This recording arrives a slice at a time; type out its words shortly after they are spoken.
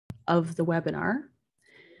of the webinar.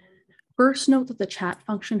 First, note that the chat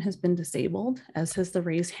function has been disabled, as has the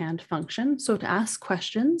raise hand function. So to ask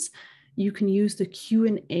questions, you can use the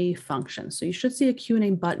Q&A function. So you should see a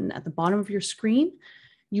Q&A button at the bottom of your screen.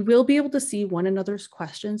 You will be able to see one another's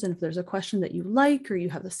questions. And if there's a question that you like, or you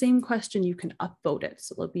have the same question, you can upvote it.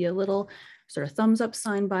 So there'll be a little sort of thumbs up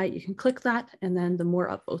sign by it. You can click that. And then the more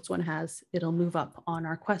upvotes one has, it'll move up on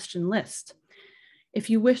our question list. If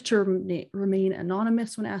you wish to remain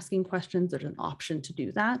anonymous when asking questions, there's an option to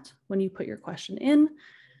do that when you put your question in.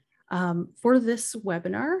 For this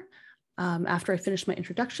webinar, after I finish my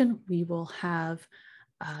introduction, we will have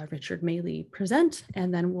Richard Mailey present,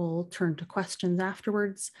 and then we'll turn to questions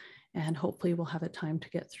afterwards, and hopefully we'll have a time to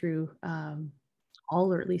get through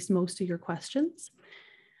all or at least most of your questions.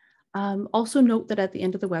 Also note that at the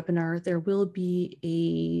end of the webinar, there will be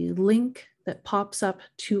a link that pops up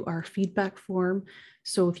to our feedback form.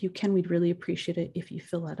 So if you can, we'd really appreciate it if you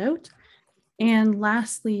fill that out. And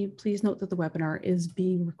lastly, please note that the webinar is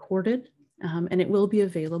being recorded and it will be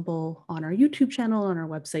available on our YouTube channel, on our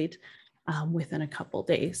website within a couple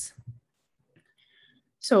days.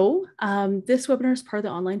 So this webinar is part of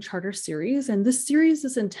the online charter series, and this series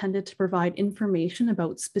is intended to provide information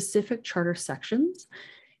about specific charter sections.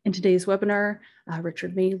 In today's webinar,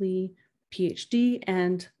 Richard Mailey, PhD,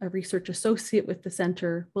 and a research associate with the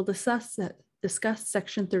center will discuss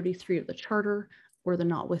section 33 of the charter, or the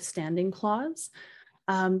Notwithstanding clause.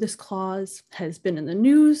 This clause has been in the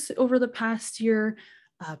news over the past year,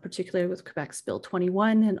 particularly with Quebec's Bill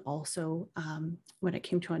 21, and also when it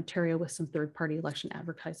came to Ontario with some third-party election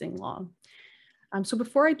advertising law. So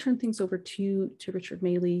before I turn things over to Richard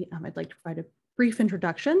Mailey, I'd like to provide a brief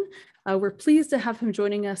introduction. We're pleased to have him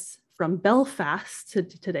joining us from Belfast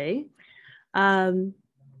today.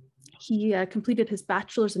 He completed his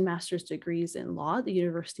bachelor's and master's degrees in law at the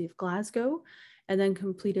University of Glasgow, and then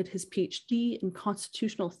completed his PhD in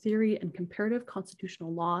constitutional theory and comparative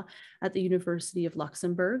constitutional law at the University of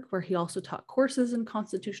Luxembourg, where he also taught courses in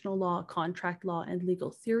constitutional law, contract law, and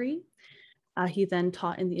legal theory. He then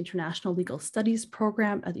taught in the International Legal Studies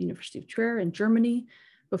program at the University of Trier in Germany,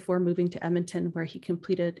 before moving to Edmonton, where he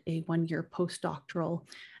completed a one-year postdoctoral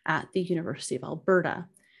at the University of Alberta.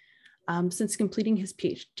 Since completing his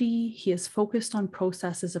PhD, he has focused on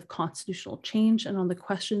processes of constitutional change and on the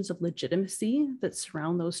questions of legitimacy that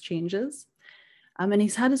surround those changes. And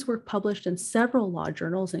he's had his work published in several law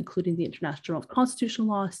journals, including the International Journal of Constitutional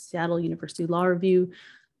Law, Seattle University Law Review,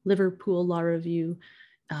 Liverpool Law Review,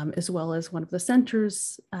 as well as one of the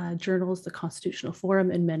center's journals, the Constitutional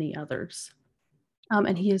Forum, and many others.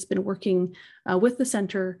 And he has been working with the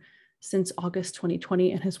center since August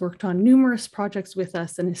 2020 and has worked on numerous projects with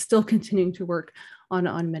us and is still continuing to work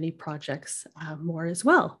on many projects more as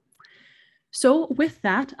well. So with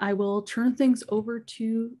that, I will turn things over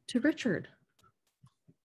to Richard.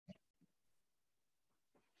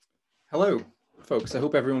 Hello, folks. I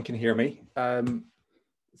hope everyone can hear me.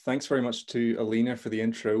 Thanks very much to Alina for the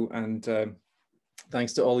intro, and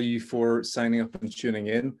thanks to all of you for signing up and tuning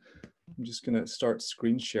in. I'm just going to start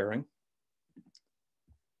screen sharing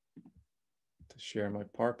to share my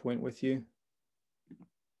PowerPoint with you.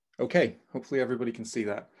 Okay, hopefully everybody can see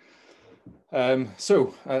that.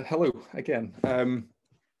 Hello again.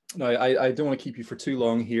 No, I don't want to keep you for too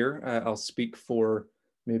long here. I'll speak for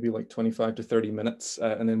maybe like 25 to 30 minutes,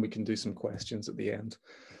 and then we can do some questions at the end.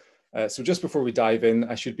 So just before we dive in,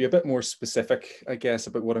 I should be a bit more specific, I guess,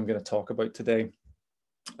 about what I'm going to talk about today.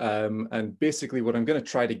 And basically what I'm going to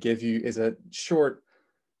try to give you is a short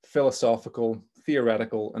philosophical,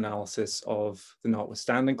 theoretical analysis of the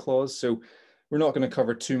Notwithstanding clause. So we're not going to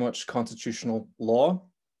cover too much constitutional law.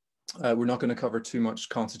 We're not going to cover too much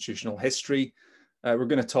constitutional history. We're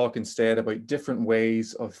going to talk instead about different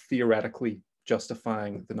ways of theoretically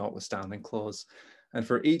justifying the Notwithstanding clause. And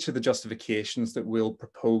for each of the justifications that we'll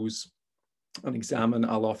propose and examine,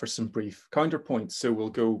 I'll offer some brief counterpoints. So we'll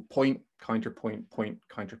go point, counterpoint, point,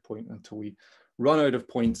 counterpoint until we run out of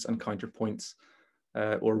points and counterpoints,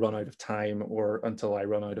 or run out of time, or until I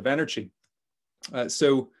run out of energy.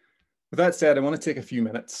 So with that said, I want to take a few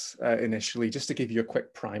minutes initially just to give you a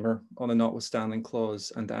quick primer on the Notwithstanding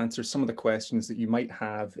clause and to answer some of the questions that you might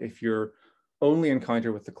have if your only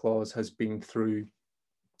encounter with the clause has been through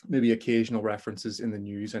maybe occasional references in the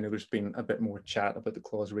news. I know there's been a bit more chat about the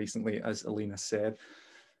clause recently, as Alina said.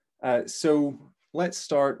 So let's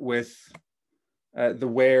start with the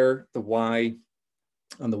where, the why,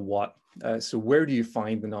 and the what. So where do you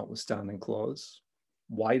find the Notwithstanding clause?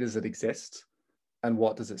 Why does it exist? And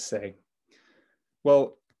what does it say?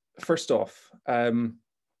 Well, first off,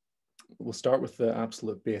 we'll start with the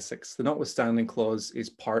absolute basics. The Notwithstanding Clause is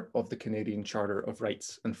part of the Canadian Charter of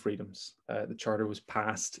Rights and Freedoms. The Charter was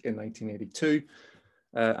passed in 1982,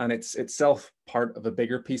 and it's itself part of a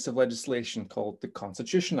bigger piece of legislation called the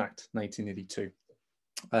Constitution Act 1982.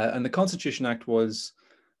 And the Constitution Act was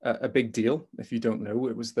a big deal. If you don't know,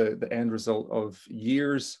 it was the end result of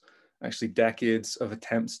years, actually decades, of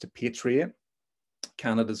attempts to patriate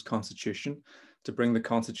Canada's constitution, to bring the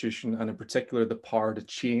constitution, and in particular the power to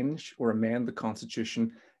change or amend the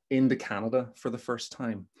constitution into Canada for the first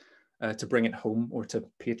time, to bring it home or to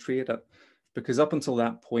patriate it. Because up until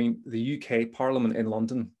that point, the UK Parliament in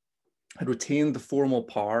London had retained the formal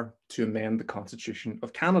power to amend the Constitution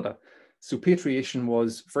of Canada. So patriation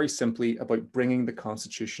was very simply about bringing the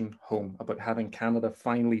Constitution home, about having Canada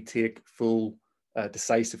finally take full,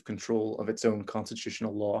 decisive control of its own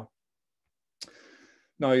constitutional law.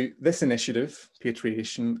 Now, this initiative,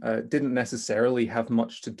 patriation, didn't necessarily have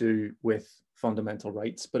much to do with fundamental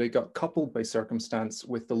rights, but it got coupled by circumstance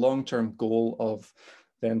with the long-term goal of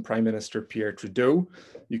then Prime Minister Pierre Trudeau,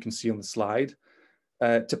 you can see on the slide,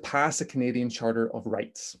 to pass a Canadian Charter of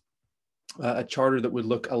Rights, a charter that would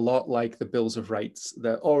look a lot like the Bills of Rights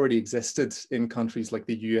that already existed in countries like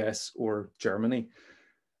the US or Germany.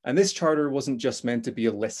 And this charter wasn't just meant to be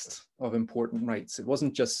a list of important rights. It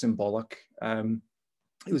wasn't just symbolic.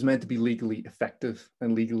 It was meant to be legally effective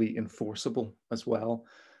and legally enforceable as well.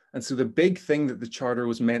 And so the big thing that the charter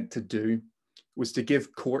was meant to do was to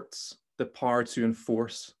give courts the power to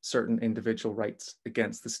enforce certain individual rights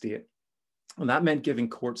against the state. And that meant giving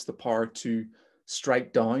courts the power to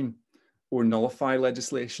strike down or nullify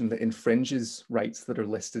legislation that infringes rights that are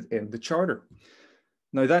listed in the charter.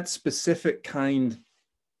 Now, that specific kind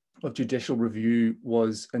of judicial review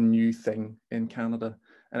was a new thing in Canada.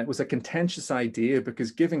 And it was a contentious idea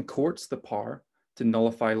because giving courts the power to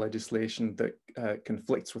nullify legislation that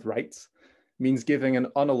conflicts with rights means giving an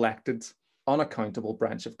unelected, unaccountable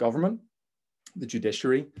branch of government, the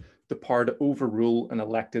judiciary, the power to overrule an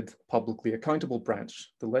elected, publicly accountable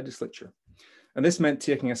branch, the legislature. And this meant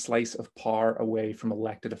taking a slice of power away from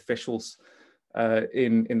elected officials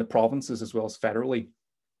in the provinces as well as federally,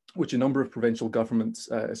 which a number of provincial governments,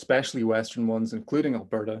 especially Western ones, including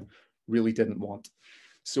Alberta, really didn't want.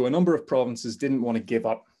 So a number of provinces didn't want to give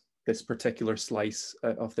up this particular slice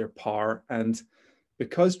of their power. And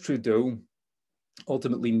because Trudeau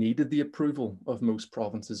ultimately needed the approval of most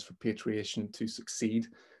provinces for patriation to succeed,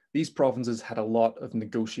 these provinces had a lot of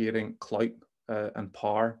negotiating clout and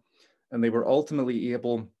power. And they were ultimately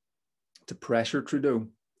able to pressure Trudeau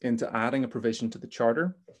into adding a provision to the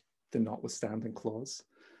charter, the Notwithstanding Clause,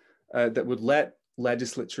 that would let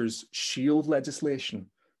legislatures shield legislation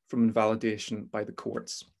from invalidation by the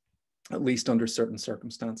courts, at least under certain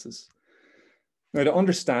circumstances. Now, to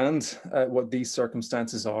understand what these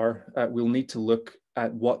circumstances are, we'll need to look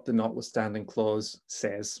at what the Notwithstanding Clause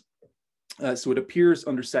says. So it appears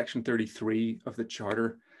under Section 33 of the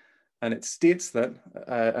Charter, and it states that,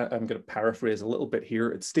 I'm going to paraphrase a little bit here,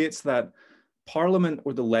 it states that Parliament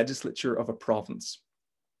or the legislature of a province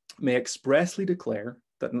may expressly declare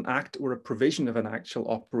that an act or a provision of an act shall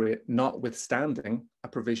operate notwithstanding a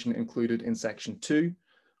provision included in Section 2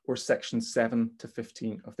 or Section 7 to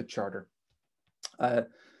 15 of the Charter.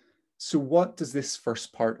 So what does this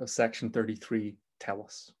first part of Section 33 tell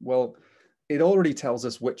us? Well, it already tells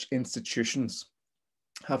us which institutions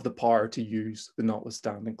have the power to use the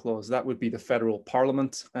Notwithstanding Clause. That would be the federal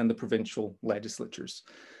parliament and the provincial legislatures.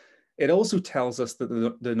 It also tells us that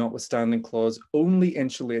the Notwithstanding Clause only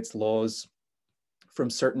insulates laws from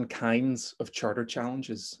certain kinds of charter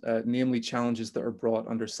challenges, namely challenges that are brought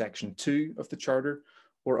under Section 2 of the Charter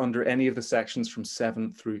or under any of the sections from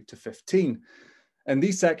 7 through to 15. And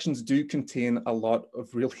these sections do contain a lot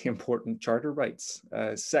of really important charter rights.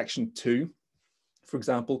 Section 2, for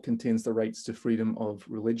example, contains the rights to freedom of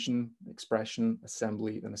religion, expression,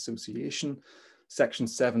 assembly, and association. Section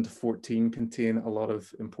 7 to 14 contain a lot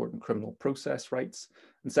of important criminal process rights.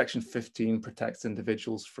 And Section 15 protects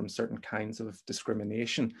individuals from certain kinds of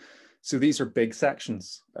discrimination. So these are big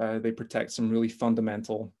sections. They protect some really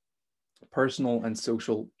fundamental personal and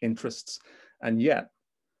social interests. And yet,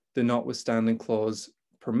 the Notwithstanding Clause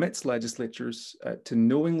permits legislatures to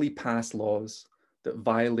knowingly pass laws that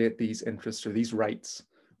violate these interests or these rights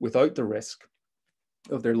without the risk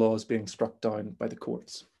of their laws being struck down by the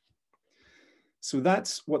courts. So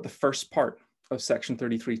that's what the first part of Section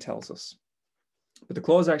 33 tells us. But the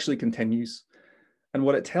clause actually continues. And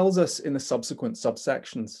what it tells us in the subsequent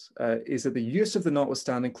subsections is that the use of the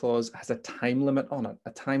Notwithstanding Clause has a time limit on it,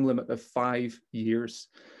 a time limit of 5 years.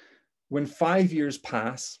 When 5 years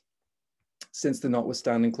pass since the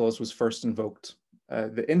Notwithstanding Clause was first invoked,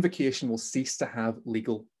 the invocation will cease to have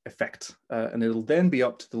legal effect, and it'll then be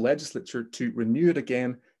up to the legislature to renew it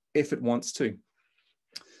again if it wants to.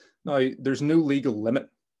 Now, there's no legal limit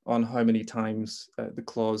on how many times the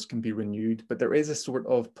clause can be renewed, but there is a sort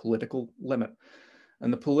of political limit.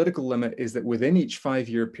 And the political limit is that within each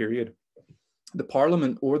 5-year period, the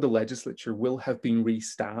Parliament or the legislature will have been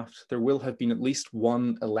restaffed. There will have been at least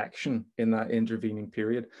one election in that intervening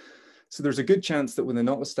period. So there's a good chance that when the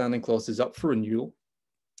notwithstanding clause is up for renewal,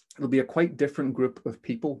 it'll be a quite different group of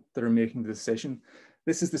people that are making the decision.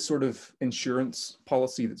 This is the sort of insurance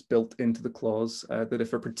policy that's built into the clause, that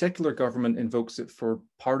if a particular government invokes it for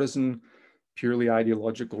partisan, purely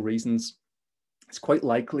ideological reasons, it's quite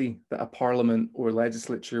likely that a parliament or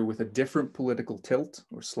legislature with a different political tilt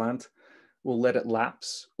or slant will let it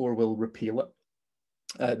lapse or will repeal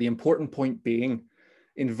it. The important point being,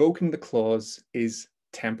 invoking the clause is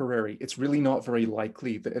temporary. It's really not very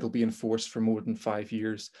likely that it'll be enforced for more than 5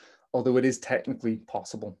 years, although it is technically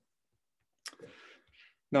possible.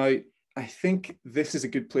 Now, I think this is a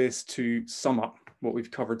good place to sum up what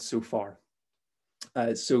we've covered so far.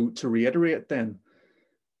 So to reiterate then,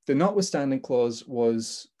 the notwithstanding clause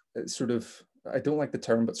was sort of, I don't like the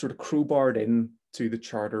term, but sort of crowbarred in to the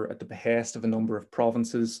Charter at the behest of a number of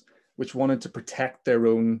provinces which wanted to protect their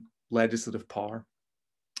own legislative power.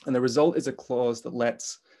 And the result is a clause that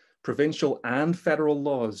lets provincial and federal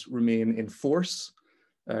laws remain in force,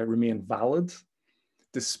 remain valid,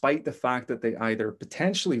 despite the fact that they either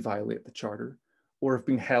potentially violate the Charter or have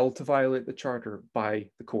been held to violate the Charter by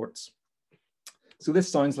the courts. So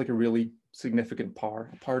this sounds like a really significant power,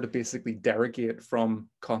 a power to basically derogate from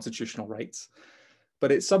constitutional rights.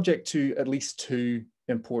 But it's subject to at least two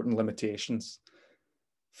important limitations.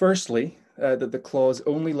 Firstly, that the clause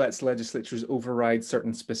only lets legislatures override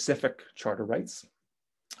certain specific charter rights,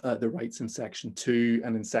 the rights in section 2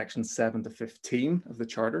 and in section 7 to 15 of the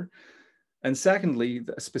charter. And secondly,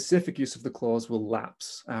 that a specific use of the clause will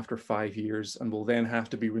lapse after 5 years and will then have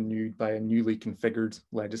to be renewed by a newly configured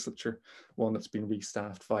legislature, one that's been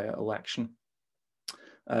restaffed via election.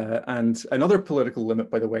 And another political limit,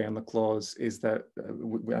 by the way, on the clause is that,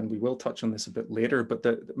 and we will touch on this a bit later, but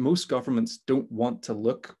that most governments don't want to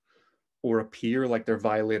look or appear like they're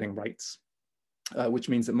violating rights, which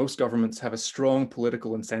means that most governments have a strong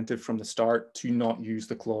political incentive from the start to not use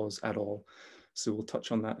the clause at all. So we'll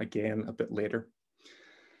touch on that again a bit later.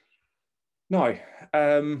 Now,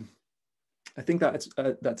 I think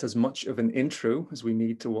that's as much of an intro as we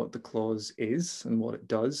need to what the clause is and what it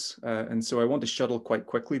does. And so I want to shuttle quite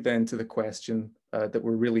quickly then to the question that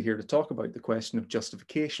we're really here to talk about, the question of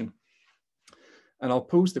justification. And I'll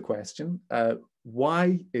pose the question,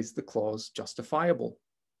 why is the clause justifiable?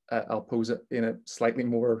 I'll pose it in a slightly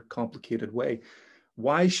more complicated way.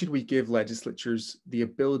 Why should we give legislatures the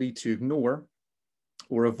ability to ignore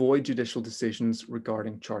or avoid judicial decisions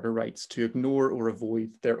regarding charter rights, to ignore or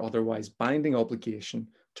avoid their otherwise binding obligation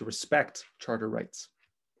to respect charter rights?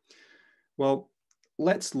 Well,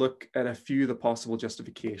 let's look at a few of the possible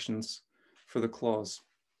justifications for the clause.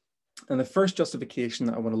 And the first justification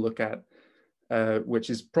that I want to look at, which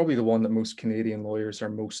is probably the one that most Canadian lawyers are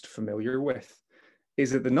most familiar with,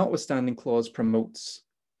 is that the notwithstanding clause promotes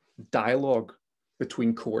dialogue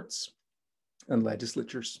between courts and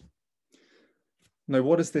legislatures. Now,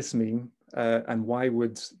 what does this mean, and why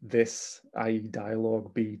would this, i.e.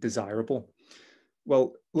 dialogue, be desirable?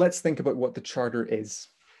 Well, let's think about what the Charter is.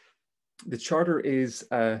 The Charter is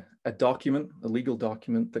a document, a legal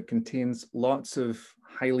document that contains lots of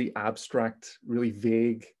highly abstract, really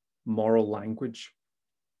vague moral language.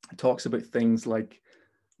 It talks about things like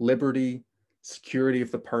liberty, security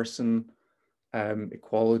of the person,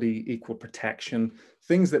 equality, equal protection,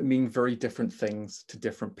 things that mean very different things to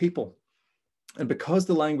different people. And because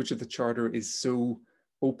the language of the Charter is so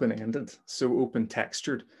open-ended, so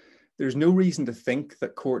open-textured, there's no reason to think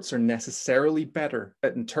that courts are necessarily better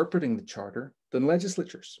at interpreting the Charter than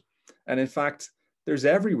legislatures. And in fact, there's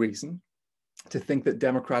every reason to think that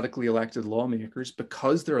democratically elected lawmakers,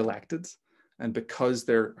 because they're elected and because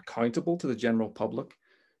they're accountable to the general public,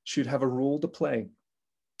 should have a role to play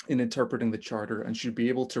in interpreting the Charter and should be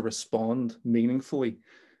able to respond meaningfully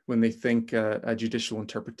when they think a judicial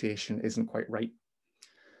interpretation isn't quite right.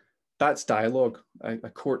 That's dialogue. A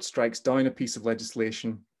court strikes down a piece of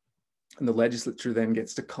legislation and the legislature then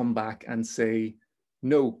gets to come back and say,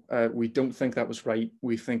 no, we don't think that was right.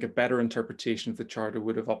 We think a better interpretation of the Charter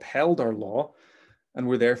would have upheld our law and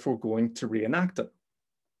we're therefore going to reenact it.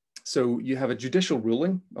 So you have a judicial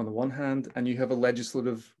ruling on the one hand and you have a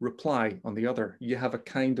legislative reply on the other. You have a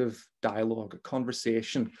kind of dialogue, a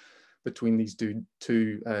conversation between these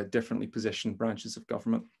two differently positioned branches of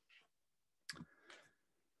government.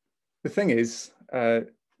 The thing is,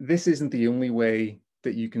 this isn't the only way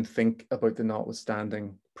that you can think about the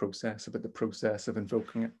notwithstanding process, about the process of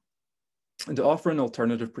invoking it. And to offer an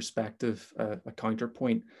alternative perspective, a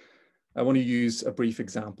counterpoint, I want to use a brief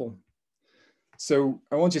example. So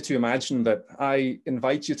I want you to imagine that I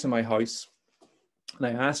invite you to my house and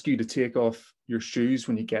I ask you to take off your shoes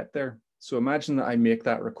when you get there. So imagine that I make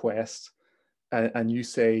that request and you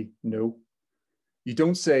say no. You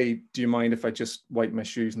don't say, do you mind if I just wipe my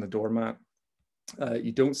shoes on the doormat?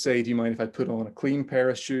 You don't say, do you mind if I put on a clean pair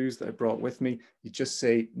of shoes that I brought with me? You just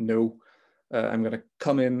say no. I'm going to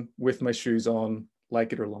come in with my shoes on,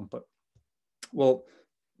 like it or lump it. Well,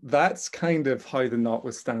 that's kind of how the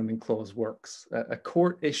notwithstanding clause works. A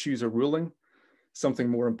court issues a ruling, something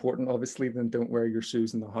more important, obviously, than don't wear your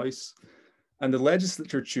shoes in the house. And the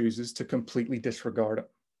legislature chooses to completely disregard it.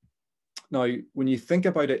 Now, when you think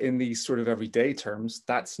about it in these sort of everyday terms,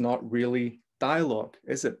 that's not really dialogue,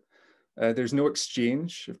 is it? There's no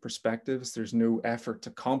exchange of perspectives. There's no effort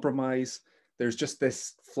to compromise. There's just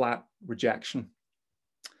this flat rejection.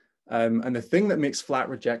 And the thing that makes flat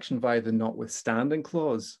rejection via the notwithstanding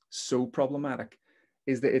clause so problematic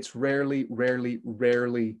is that it's rarely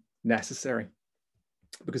necessary.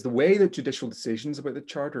 Because the way that judicial decisions about the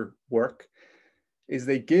charter work is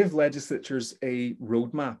they give legislatures a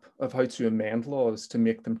roadmap of how to amend laws to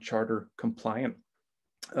make them charter compliant.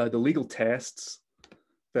 The legal tests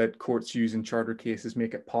that courts use in charter cases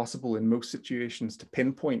make it possible in most situations to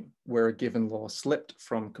pinpoint where a given law slipped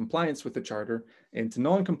from compliance with the charter into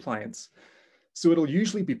non-compliance. So it'll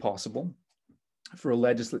usually be possible for a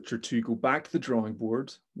legislature to go back to the drawing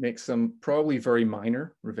board, make some probably very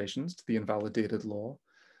minor revisions to the invalidated law,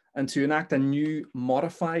 and to enact a new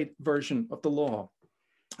modified version of the law,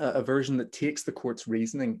 a version that takes the court's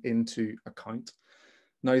reasoning into account.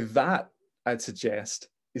 Now that, I'd suggest,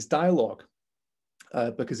 is dialogue.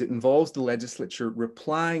 Because it involves the legislature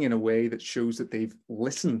replying in a way that shows that they've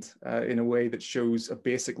listened, in a way that shows a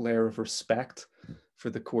basic layer of respect for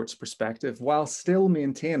the court's perspective, while still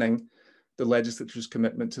maintaining the legislature's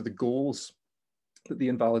commitment to the goals that the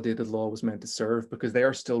invalidated law was meant to serve, because they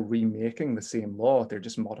are still remaking the same law, they're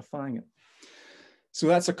just modifying it. So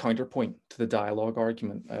that's a counterpoint to the dialogue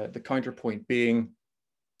argument. The counterpoint being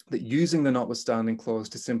that using the notwithstanding clause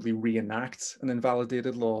to simply reenact an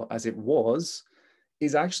invalidated law as it was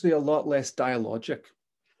is actually a lot less dialogic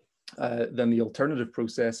than the alternative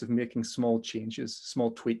process of making small changes, small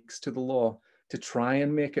tweaks to the law to try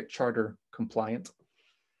and make it charter compliant.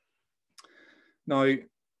 Now,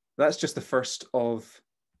 that's just the first of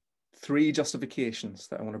 3 justifications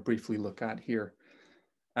that I want to briefly look at here.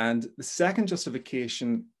 And the second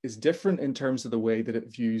justification is different in terms of the way that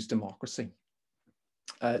it views democracy.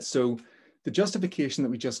 So the justification that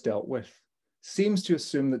we just dealt with seems to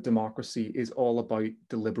assume that democracy is all about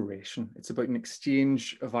deliberation. It's about an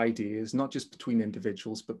exchange of ideas, not just between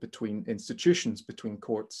individuals, but between institutions, between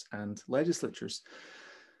courts and legislatures.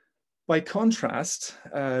 By contrast,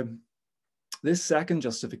 this second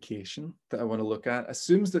justification that I want to look at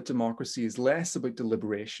assumes that democracy is less about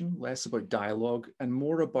deliberation, less about dialogue, and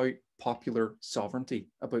more about popular sovereignty,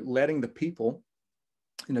 about letting the people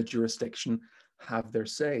in a jurisdiction have their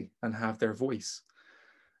say and have their voice.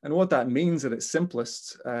 And what that means at its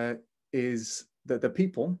simplest is that the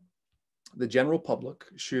people, the general public,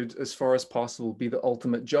 should, as far as possible, be the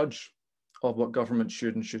ultimate judge of what government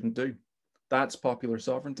should and shouldn't do. That's popular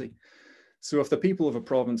sovereignty. So if the people of a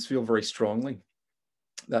province feel very strongly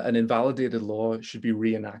that an invalidated law should be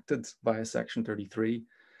reenacted via Section 33,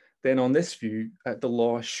 then on this view, the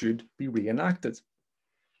law should be reenacted.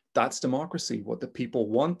 That's democracy. What the people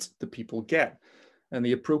want, the people get. And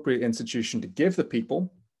the appropriate institution to give the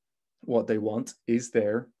people what they want is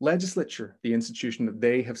their legislature, the institution that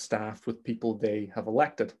they have staffed with people they have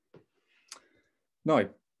elected. Now,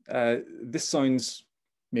 this sounds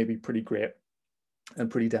maybe pretty great and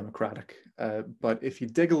pretty democratic, but if you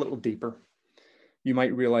dig a little deeper, you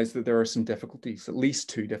might realize that there are some difficulties, at least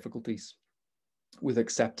 2 difficulties, with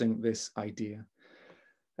accepting this idea.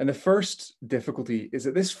 And the first difficulty is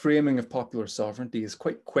that this framing of popular sovereignty is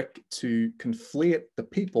quite quick to conflate the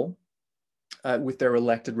people with their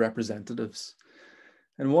elected representatives.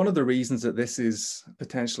 And one of the reasons that this is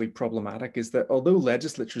potentially problematic is that although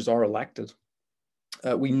legislatures are elected,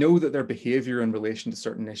 we know that their behavior in relation to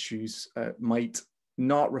certain issues might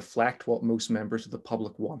not reflect what most members of the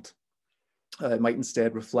public want. It might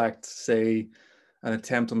instead reflect, say, an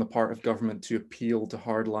attempt on the part of government to appeal to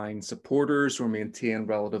hardline supporters or maintain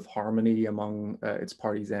relative harmony among its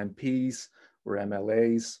party's MPs or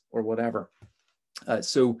MLAs or whatever.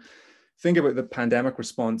 So think about the pandemic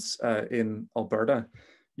response in Alberta.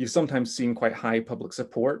 You've sometimes seen quite high public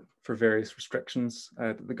support for various restrictions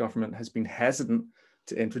that the government has been hesitant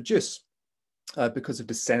to introduce because of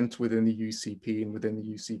dissent within the UCP and within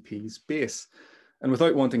the UCP's base. And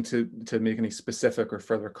without wanting to make any specific or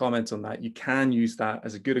further comments on that, you can use that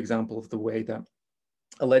as a good example of the way that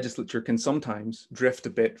a legislature can sometimes drift a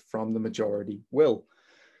bit from the majority will.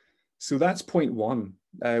 So that's point one.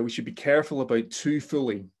 We should be careful about too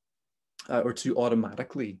fully or too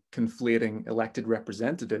automatically conflating elected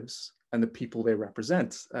representatives and the people they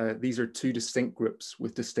represent. These are two distinct groups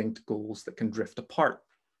with distinct goals that can drift apart.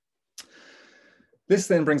 This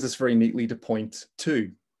then brings us very neatly to point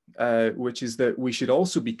two, which is that we should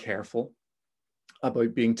also be careful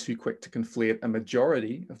about being too quick to conflate a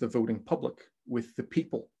majority of the voting public with the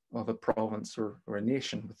people of a province or a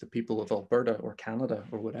nation, with the people of Alberta or Canada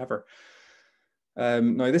or whatever.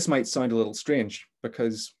 Now, this might sound a little strange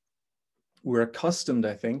because we're accustomed,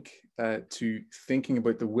 I think, to thinking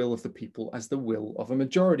about the will of the people as the will of a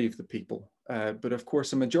majority of the people. But of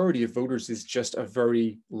course, a majority of voters is just a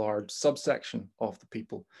very large subsection of the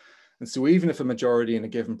people. And so even if a majority in a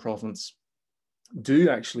given province do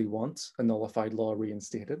actually want a nullified law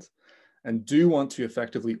reinstated and do want to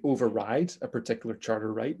effectively override a particular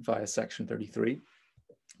charter right via Section 33,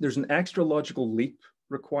 there's an extra logical leap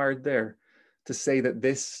required there to say that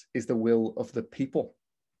this is the will of the people.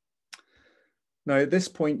 Now, at this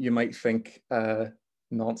point, you might think,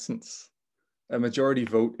 nonsense. A majority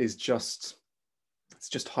vote is just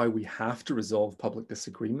how we have to resolve public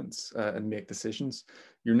disagreements and make decisions.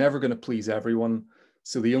 You're never going to please everyone.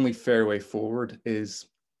 So the only fair way forward is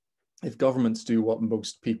if governments do what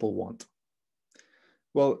most people want.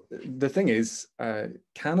 Well, the thing is,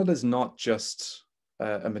 Canada's not just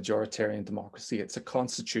a majoritarian democracy, it's a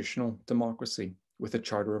constitutional democracy with a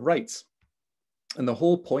Charter of Rights. And the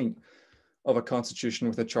whole point of a constitution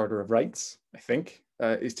with a Charter of Rights, I think,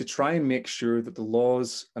 is to try and make sure that the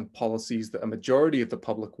laws and policies that a majority of the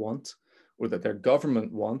public want or that their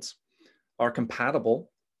government wants are compatible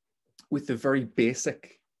with the very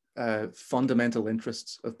basic fundamental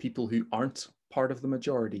interests of people who aren't part of the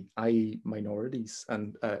majority, i.e. minorities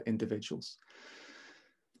and individuals.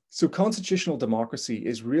 So constitutional democracy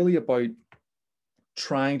is really about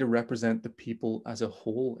trying to represent the people as a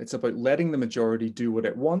whole. It's about letting the majority do what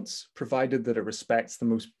it wants, provided that it respects the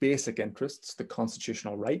most basic interests, the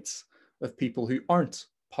constitutional rights of people who aren't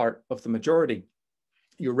part of the majority.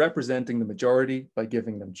 You're representing the majority by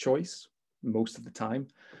giving them choice most of the time,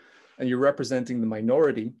 and you're representing the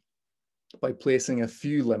minority by placing a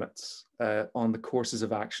few limits on the courses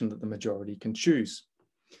of action that the majority can choose.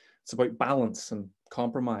 It's about balance and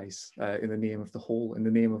compromise in the name of the whole, in the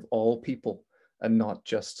name of all people, and not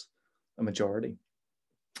just a majority.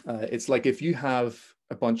 It's like if you have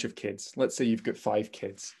a bunch of kids, let's say you've got 5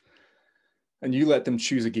 kids, and you let them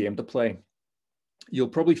choose a game to play, you'll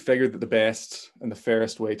probably figure that the best and the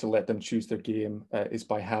fairest way to let them choose their game is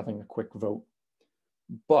by having a quick vote.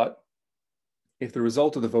 But if the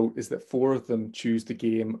result of the vote is that 4 of them choose the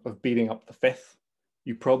game of beating up the 5th,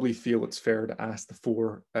 you probably feel it's fair to ask the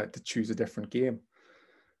 4 to choose a different game.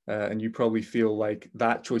 And you probably feel like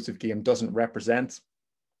that choice of game doesn't represent,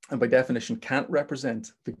 and by definition can't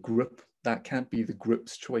represent, the group. That can't be the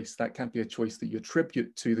group's choice. That can't be a choice that you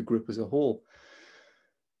attribute to the group as a whole.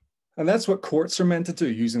 And that's what courts are meant to do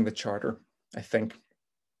using the Charter, I think.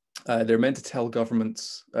 They're meant to tell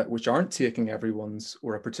governments which aren't taking everyone's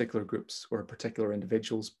or a particular group's or a particular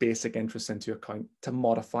individual's basic interests into account to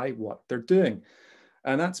modify what they're doing.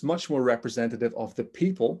 And that's much more representative of the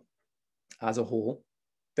people as a whole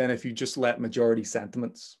than if you just let majority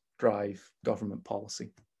sentiments drive government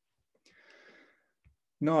policy.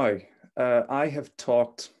 Now, I have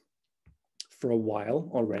talked for a while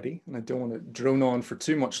already, and I don't want to drone on for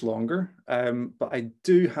too much longer, but I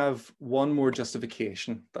do have one more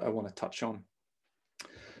justification that I want to touch on.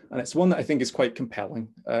 And it's one that I think is quite compelling,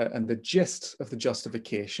 and the gist of the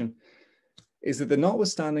justification is that the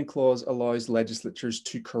Notwithstanding clause allows legislatures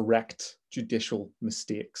to correct judicial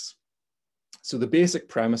mistakes. So the basic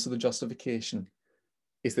premise of the justification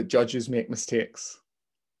is that judges make mistakes.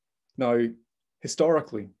 Now,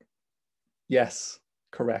 historically, yes,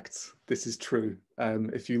 correct, this is true.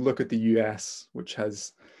 If you look at the US, which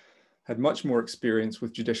has had much more experience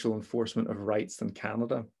with judicial enforcement of rights than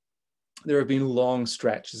Canada, there have been long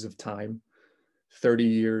stretches of time, 30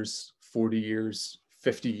 years, 40 years,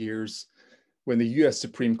 50 years, when the US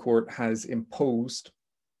Supreme Court has imposed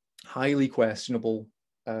highly questionable,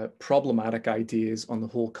 problematic ideas on the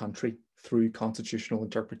whole country through constitutional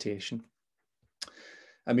interpretation.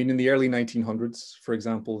 I mean, in the early 1900s, for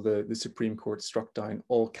example, the Supreme Court struck down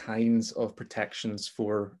all kinds of protections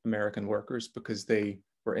for American workers because they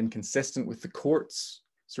or inconsistent with the court's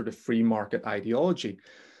sort of free market ideology,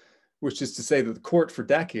 which is to say that the court for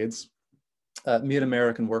decades made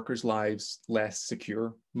American workers' lives less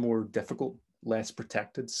secure, more difficult, less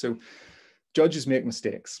protected. So judges make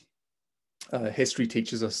mistakes. History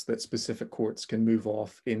teaches us that specific courts can move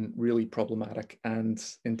off in really problematic and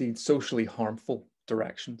indeed socially harmful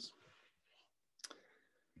directions.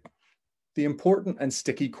 The important and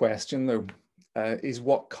sticky question, though, is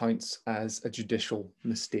what counts as a judicial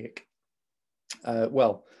mistake?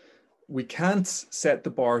 Well, we can't set the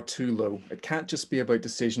bar too low. It can't just be about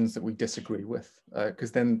decisions that we disagree with,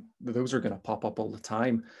 because then those are going to pop up all the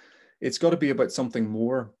time. It's got to be about something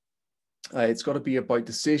more. It's got to be about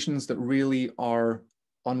decisions that really are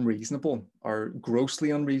unreasonable, are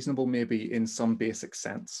grossly unreasonable, maybe in some basic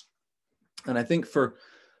sense. And I think for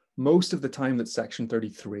most of the time that Section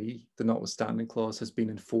 33, the Notwithstanding Clause, has been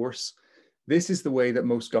in force, this is the way that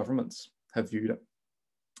most governments have viewed it.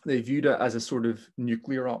 They viewed it as a sort of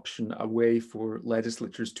nuclear option, a way for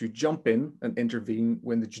legislatures to jump in and intervene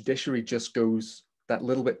when the judiciary just goes that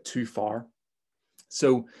little bit too far.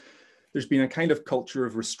 So there's been a kind of culture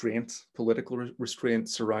of restraint, political restraint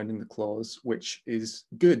surrounding the clause, which is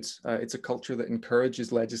good. It's a culture that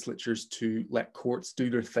encourages legislatures to let courts do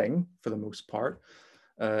their thing for the most part,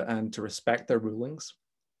 and to respect their rulings,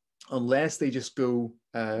 unless they just go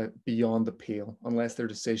beyond the pale, unless their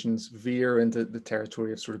decisions veer into the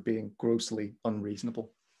territory of sort of being grossly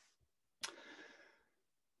unreasonable.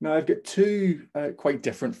 Now, I've got two quite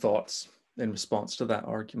different thoughts in response to that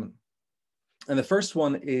argument. And the first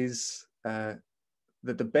one is that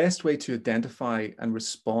the best way to identify and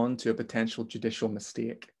respond to a potential judicial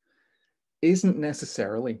mistake isn't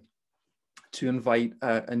necessarily to invite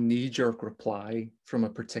a knee-jerk reply from a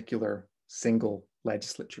particular single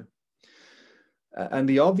legislature. And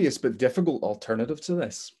the obvious but difficult alternative to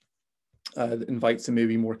this that invites a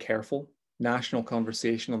maybe more careful national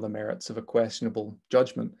conversation on the merits of a questionable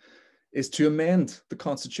judgment is to amend the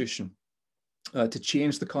Constitution, to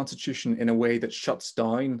change the Constitution in a way that shuts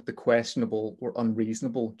down the questionable or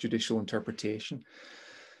unreasonable judicial interpretation.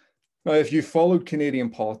 Now, if you've followed Canadian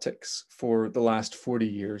politics for the last 40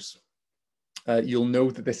 years, you'll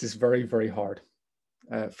know that this is very, very hard.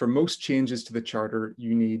 For most changes to the Charter,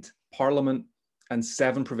 you need Parliament and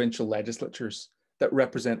 7 provincial legislatures that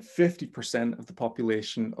represent 50% of the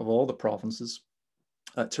population of all the provinces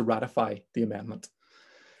to ratify the amendment.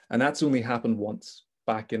 And that's only happened once,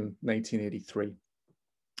 back in 1983.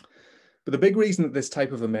 But the big reason that this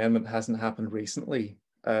type of amendment hasn't happened recently,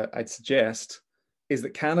 I'd suggest, is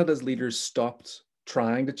that Canada's leaders stopped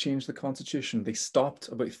trying to change the Constitution. They stopped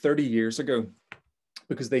about 30 years ago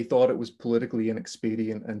because they thought it was politically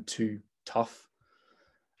inexpedient and too tough.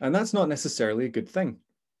 And that's not necessarily a good thing.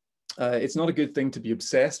 It's not a good thing to be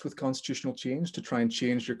obsessed with constitutional change, to try and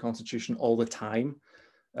change your constitution all the time.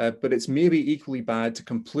 But it's maybe equally bad to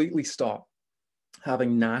completely stop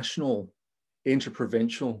having national,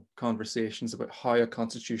 interprovincial conversations about how a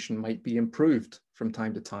constitution might be improved from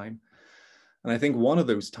time to time. And I think one of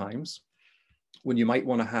those times when you might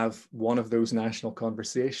want to have one of those national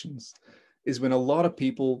conversations is when a lot of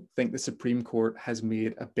people think the Supreme Court has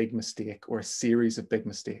made a big mistake or a series of big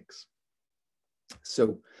mistakes.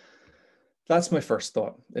 So that's my first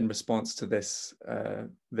thought in response to this,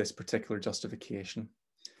 this particular justification.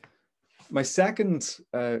 My second,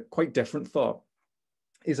 quite different thought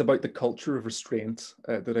is about the culture of restraint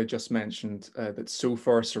that I just mentioned that so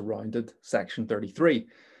far surrounded Section 33.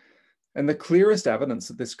 And the clearest evidence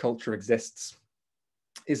that this culture exists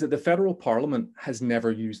is that the federal parliament has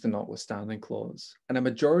never used the Notwithstanding Clause, and a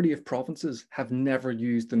majority of provinces have never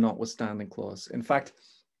used the Notwithstanding Clause. In fact,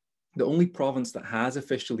 the only province that has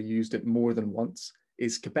officially used it more than once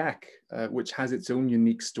is Quebec, which has its own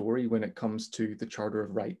unique story when it comes to the Charter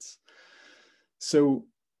of Rights. So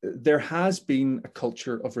there has been a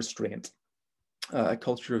culture of restraint, a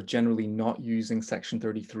culture of generally not using Section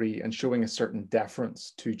 33 and showing a certain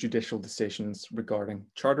deference to judicial decisions regarding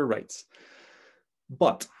charter rights.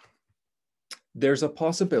 But there's a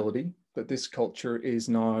possibility that this culture is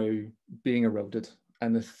now being eroded.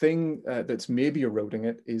 And the thing that's maybe eroding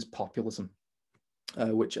it is populism,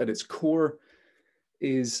 which at its core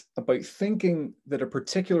is about thinking that a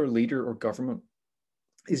particular leader or government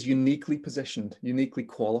is uniquely positioned, uniquely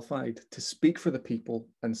qualified to speak for the people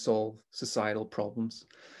and solve societal problems.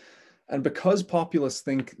 And because populists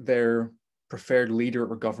think their preferred leader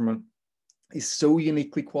or government is so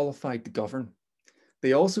uniquely qualified to govern,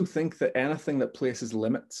 they also think that anything that places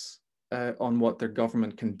limits on what their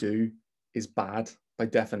government can do is bad by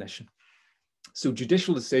definition. So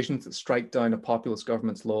judicial decisions that strike down a populist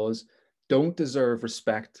government's laws don't deserve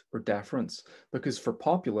respect or deference, because for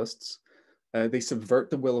populists, they subvert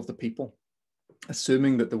the will of the people,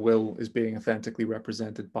 assuming that the will is being authentically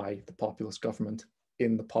represented by the populist government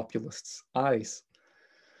in the populists' eyes.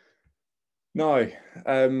 Now,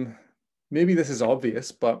 maybe this is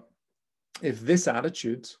obvious, but if this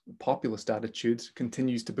attitude, populist attitude,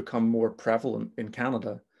 continues to become more prevalent in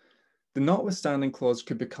Canada, the notwithstanding clause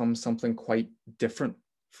could become something quite different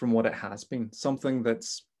from what it has been, something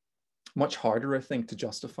that's much harder, I think, to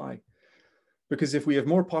justify. Because if we have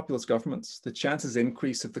more populist governments, the chances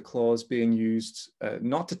increase of the clause being used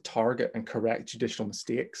not to target and correct judicial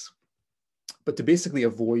mistakes, but to basically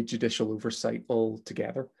avoid judicial oversight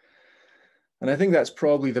altogether. And I think that's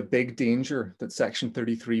probably the big danger that Section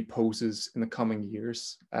 33 poses in the coming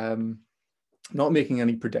years. Not making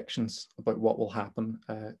any predictions about what will happen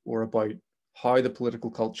or about how the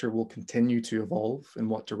political culture will continue to evolve, in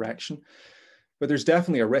what direction. But there's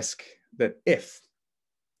definitely a risk that if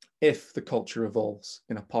the culture evolves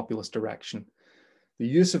in a populist direction, the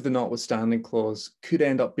use of the notwithstanding clause could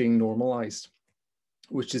end up being normalized,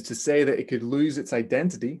 which is to say that it could lose its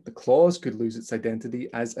identity, the clause could lose its identity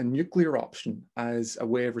as a nuclear option, as a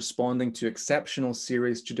way of responding to exceptional,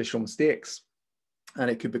 serious judicial mistakes. And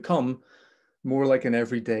it could become more like an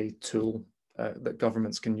everyday tool that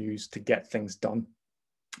governments can use to get things done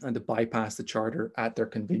and to bypass the charter at their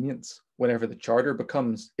convenience, whenever the charter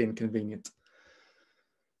becomes inconvenient.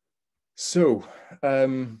 So,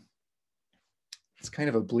 it's kind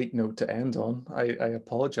of a bleak note to end on. I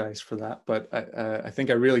apologize for that, but I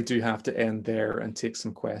think I really do have to end there and take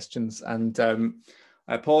some questions. And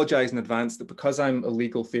I apologize in advance that because I'm a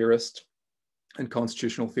legal theorist and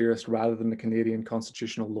constitutional theorist rather than a Canadian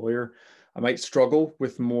constitutional lawyer, I might struggle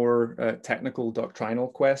with more technical doctrinal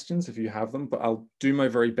questions if you have them, but I'll do my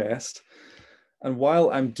very best. And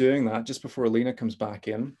while I'm doing that, just before Alina comes back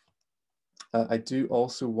in, I do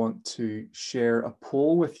also want to share a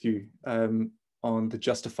poll with you on the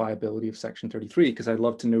justifiability of Section 33, because I'd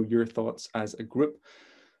love to know your thoughts as a group.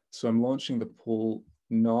 So I'm launching the poll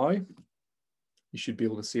now. You should be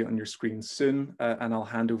able to see it on your screen soon, and I'll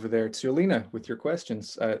hand over there to Alina with your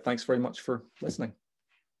questions. Thanks very much for listening.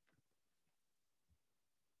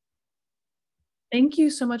 Thank you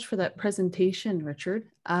so much for that presentation, Richard.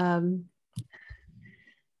 I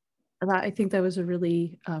think that was a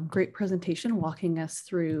really great presentation, walking us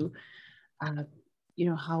through how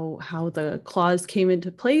the clause came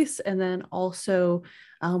into place, and then also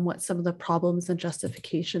what some of the problems and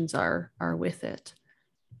justifications are with it.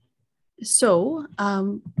 So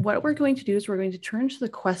what we're going to do is we're going to turn to the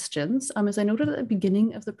questions. As I noted at the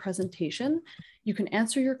beginning of the presentation, you can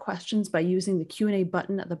answer your questions by using the Q&A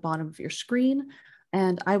button at the bottom of your screen,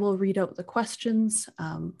 and I will read out the questions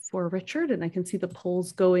for Richard, and I can see the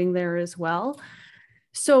polls going there as well.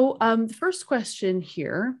 So the first question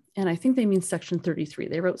here, and I think they mean Section 33,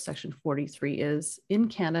 they wrote Section 43, is in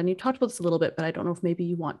Canada, and you talked about this a little bit, but I don't know if maybe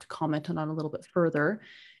you want to comment on it a little bit further,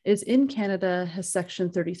 is in Canada, has Section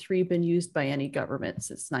 33 been used by any government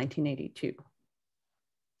since 1982?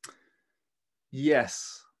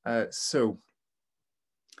 Yes, so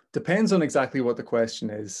depends on exactly what the question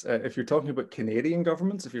is. If you're talking about Canadian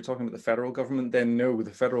governments, if you're talking about the federal government, then no,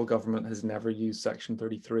 the federal government has never used Section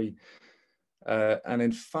 33. And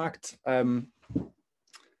in fact,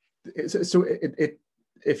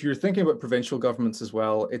 if you're thinking about provincial governments as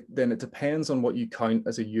well, then it depends on what you count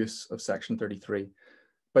as a use of Section 33.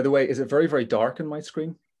 By the way, is it very, very dark on my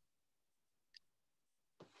screen?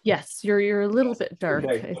 Yes, you're a little bit dark,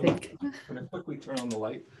 okay. I think. I'm going to quickly turn on the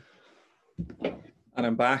light. And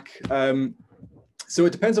I'm back. So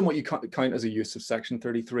it depends on what you count as a use of Section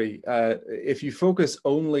 33. If you focus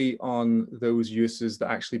only on those uses that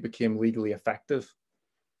actually became legally effective,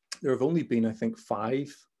 there have only been, I think,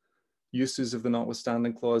 5 uses of the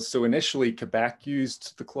notwithstanding clause. So initially, Quebec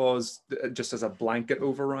used the clause just as a blanket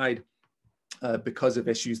override because of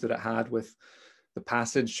issues that it had with the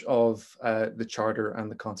passage of the Charter and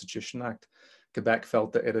the Constitution Act. Quebec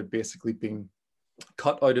felt that it had basically been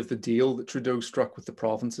cut out of the deal that Trudeau struck with the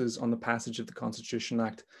provinces on the passage of the Constitution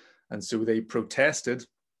Act. And so they protested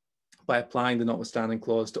by applying the notwithstanding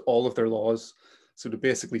clause to all of their laws. So to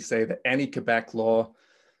basically say that any Quebec law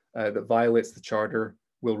that violates the Charter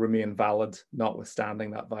will remain valid,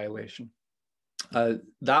 notwithstanding that violation.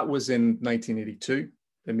 That was in 1982,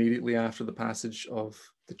 immediately after the passage of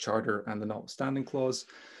the Charter and the notwithstanding clause.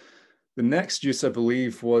 The next use, I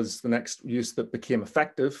believe, was the next use that became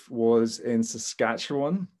effective was in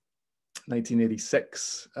Saskatchewan,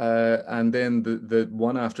 1986. And then the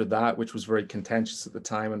one after that, which was very contentious at the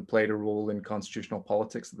time and played a role in constitutional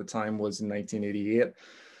politics at the time, was in 1988.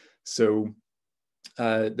 So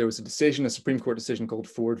there was a Supreme Court decision called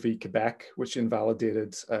Ford v. Quebec, which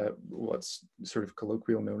invalidated what's sort of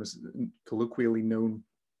colloquially known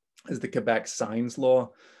as the Quebec Signs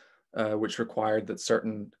Law, which required that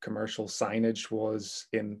certain commercial signage was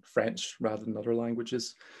in French rather than other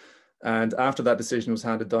languages. And after that decision was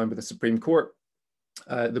handed down by the Supreme Court,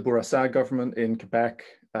 the Bourassa government in Quebec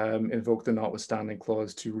invoked the Notwithstanding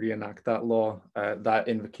clause to reenact that law. That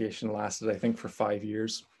invocation lasted, I think, for 5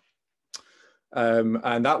 years.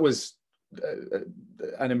 And that was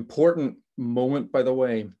an important moment, by the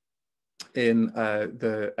way, in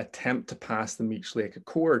the attempt to pass the Meech Lake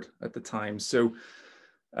Accord at the time. So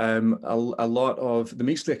a lot of the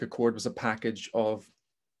Meech Lake Accord was a package of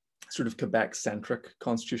sort of Quebec-centric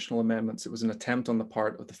constitutional amendments. It was an attempt on the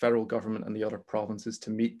part of the federal government and the other provinces to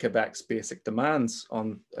meet Quebec's basic demands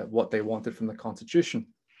on what they wanted from the Constitution.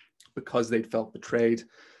 Because they'd felt betrayed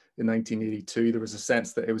in 1982, there was a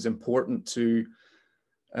sense that it was important to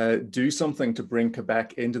do something to bring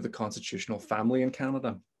Quebec into the constitutional family in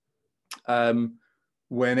Canada.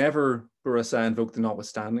 Whenever Bourassa invoked the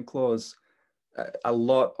Notwithstanding clause, a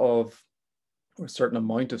lot of, or a certain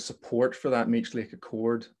amount of support for that Meech Lake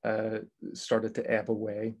Accord started to ebb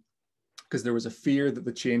away, because there was a fear that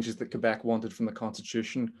the changes that Quebec wanted from the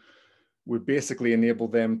Constitution would basically enable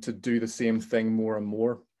them to do the same thing more and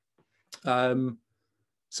more.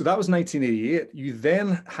 So that was 1988. You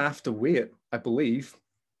then have to wait, I believe,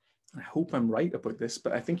 I hope I'm right about this,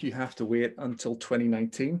 but I think you have to wait until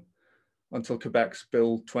 2019, until Quebec's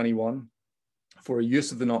Bill 21, for a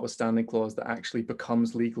use of the Notwithstanding clause that actually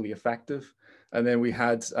becomes legally effective. And then we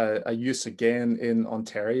had a use again in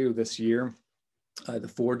Ontario this year. The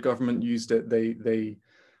Ford government used it. They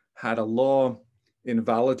had a law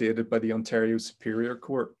invalidated by the Ontario Superior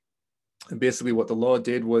Court. And basically what the law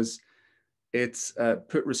did was it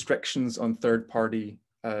put restrictions on third-party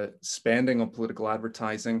spending on political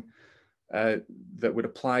advertising that would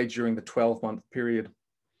apply during the 12-month period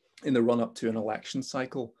in the run-up to an election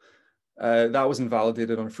cycle. That was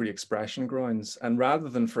invalidated on free expression grounds. And rather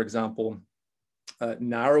than, for example,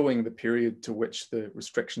 narrowing the period to which the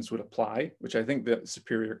restrictions would apply, which I think the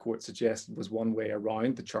Superior Court suggested was one way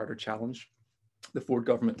around the charter challenge, the Ford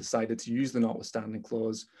government decided to use the Notwithstanding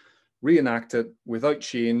clause, reenact it without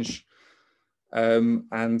change,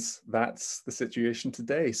 and that's the situation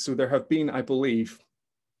today. So there have been, I believe,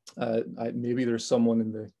 maybe there's someone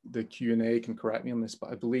in the Q&A can correct me on this,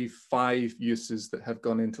 but I believe 5 uses that have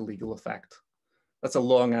gone into legal effect. That's a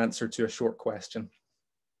long answer to a short question.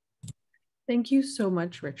 Thank you so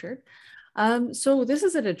much, Richard. So this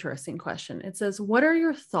is an interesting question. It says, what are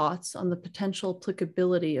your thoughts on the potential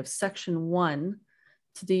applicability of Section 1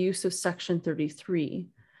 to the use of Section 33?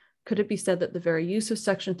 Could it be said that the very use of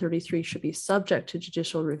Section 33 should be subject to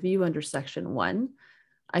judicial review under Section 1?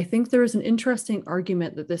 I think there is an interesting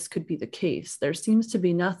argument that this could be the case. There seems to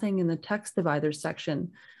be nothing in the text of either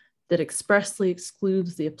section that expressly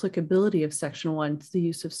excludes the applicability of Section 1 to the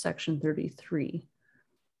use of Section 33.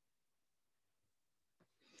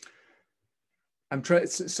 I'm trying.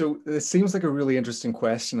 So this seems like a really interesting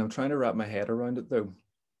question. I'm trying to wrap my head around it, though.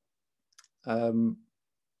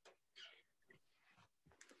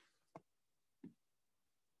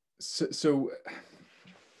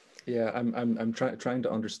 Yeah, I'm trying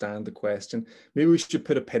to understand the question. Maybe we should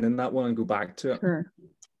put a pin in that one and go back to it. Sure.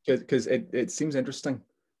 Because it seems interesting.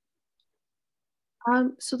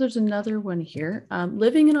 So there's another one here.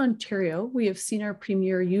 Living in Ontario, we have seen our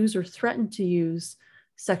Premier use or threaten to use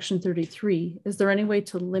Section 33. Is there any way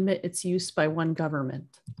to limit its use by one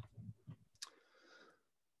government?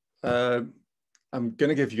 I'm going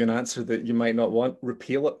to give you an answer that you might not want.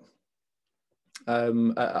 Repeal it.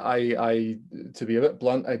 To be a bit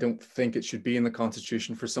blunt, I don't think it should be in the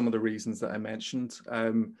Constitution for some of the reasons that I mentioned.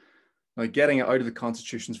 Now, getting it out of the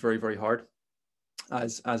Constitution is very, very hard.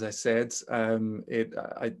 As I said,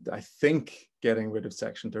 I think getting rid of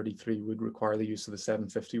Section 33 would require the use of the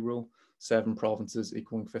 750 rule, 7 provinces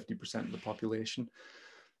equaling 50% of the population.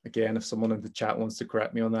 Again, if someone in the chat wants to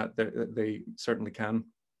correct me on that, they certainly can.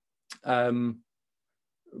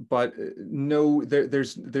 But no,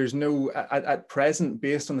 there's no, at present,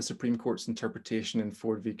 based on the Supreme Court's interpretation in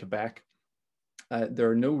Ford v. Quebec, there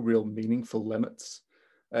are no real meaningful limits.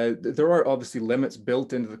 There are obviously limits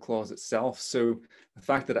built into the clause itself. So the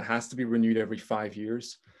fact that it has to be renewed every 5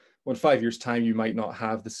 years, well, in 5 years' time, you might not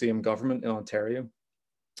have the same government in Ontario.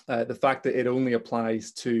 The fact that it only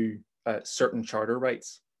applies to certain charter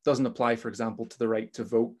rights, doesn't apply, for example, to the right to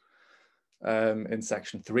vote in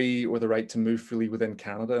Section 3, or the right to move freely within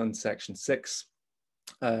Canada in Section 6,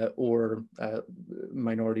 or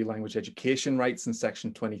minority language education rights in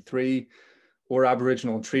Section 23, or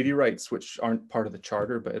Aboriginal and treaty rights, which aren't part of the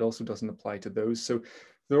Charter, but it also doesn't apply to those. So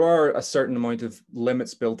there are a certain amount of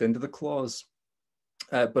limits built into the clause.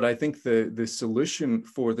 But I think the solution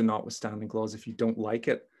for the notwithstanding clause, if you don't like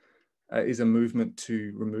it, is a movement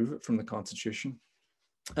to remove it from the Constitution.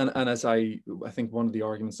 And as I think one of the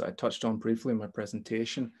arguments that I touched on briefly in my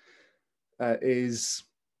presentation is,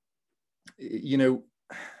 you know,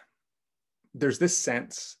 there's this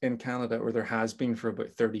sense in Canada, or there has been for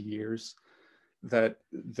about 30 years, that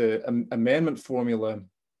the amendment formula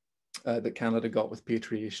that Canada got with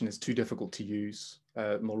patriation is too difficult to use.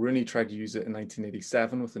 Mulroney tried to use it in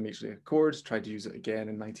 1987 with the Mailey Accords, tried to use it again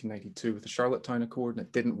in 1992 with the Charlottetown Accord, and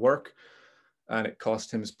it didn't work, and it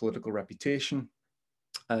cost him his political reputation.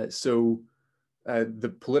 So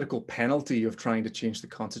the political penalty of trying to change the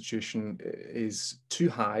Constitution is too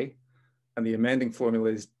high, and the amending formula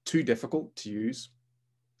is too difficult to use,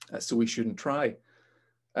 so we shouldn't try.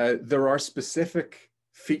 There are specific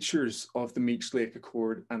features of the Mailey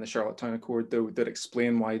Accord and the Charlottetown Accord, though, that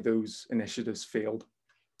explain why those initiatives failed.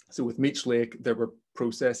 So with Mailey, there were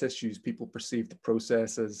process issues. People perceived the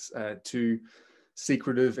process as too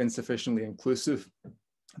secretive, insufficiently inclusive.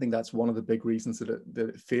 I think that's one of the big reasons that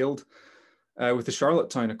it failed. With the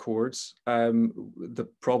Charlottetown Accords, the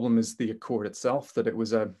problem is the accord itself, that it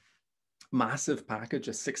was a massive package,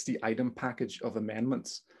 a 60-item package of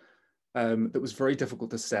amendments that was very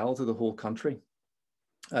difficult to sell to the whole country.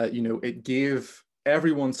 You know, it gave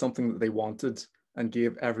everyone something that they wanted and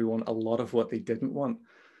gave everyone a lot of what they didn't want.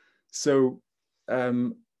 So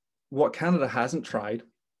what Canada hasn't tried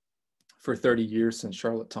for 30 years since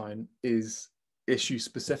Charlottetown is issue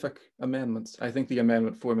specific amendments. I think the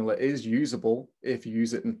amendment formula is usable if you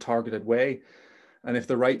use it in a targeted way. And if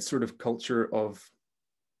the right sort of culture of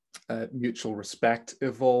mutual respect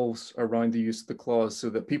evolves around the use of the clause, so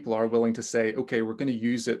that people are willing to say, okay, we're going to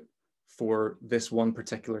use it for this one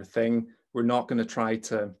particular thing. We're not going to try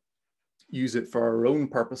to use it for our own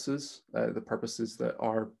purposes, the purposes that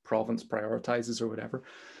our province prioritizes or whatever.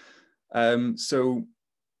 So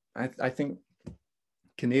I think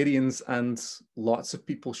Canadians and lots of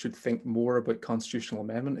people should think more about constitutional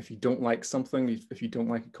amendment. If you don't like something, if you don't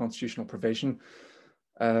like a constitutional provision,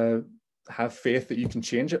 have faith that you can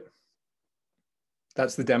change it.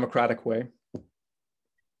 That's the democratic way.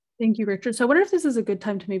 Thank you, Richard. So I wonder if this is a good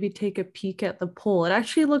time to maybe take a peek at the poll. It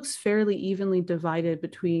actually looks fairly evenly divided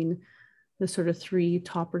between the sort of three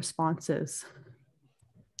top responses.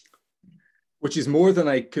 Which is more than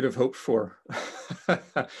I could have hoped for.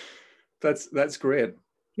 That's great.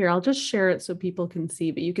 Here, I'll just share it so people can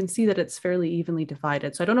see, but you can see that it's fairly evenly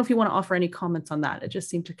divided. So I don't know if you want to offer any comments on that. It just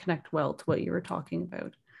seemed to connect well to what you were talking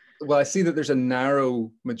about. Well, I see that there's a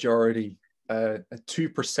narrow majority, a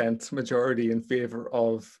 2% majority in favor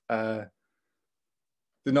of the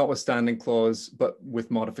notwithstanding clause, but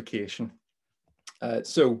with modification.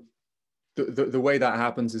 So the way that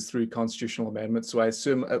happens is through constitutional amendment. So I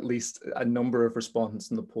assume at least a number of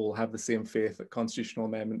respondents in the poll have the same faith that constitutional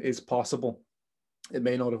amendment is possible. It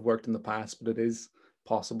may not have worked in the past, but it is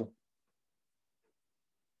possible.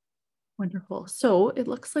 Wonderful. So it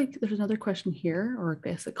looks like there's another question here, or I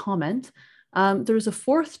guess a comment. There's a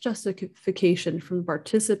fourth justification from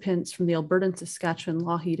participants from the Alberta, Saskatchewan,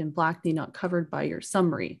 Lougheed, and Blackney not covered by your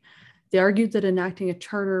summary. They argued that enacting a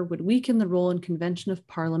charter would weaken the role and convention of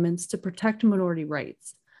parliaments to protect minority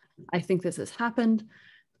rights. I think this has happened.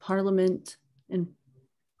 Parliament and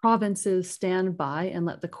provinces stand by and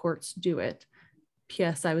let the courts do it.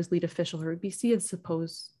 P.S. I was lead official for BC and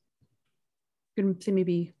suppose, I'm going to say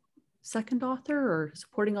maybe second author or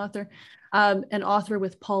supporting author, an author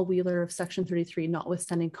with Paul Wheeler of Section 33,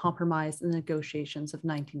 notwithstanding compromise in the negotiations of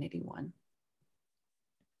 1981.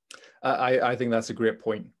 I think that's a great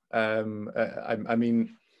point. I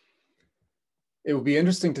mean, it would be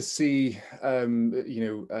interesting to see,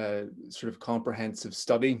 sort of comprehensive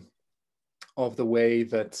study of the way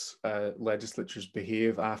that legislatures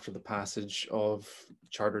behave after the passage of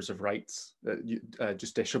charters of rights,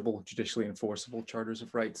 justiciable, judicially enforceable charters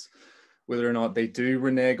of rights, whether or not they do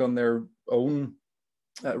renege on their own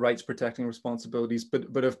rights protecting responsibilities.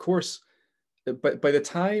 But of course, by the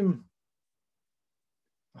time,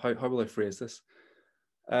 how will I phrase this?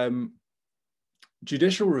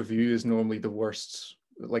 Judicial review is normally the worst,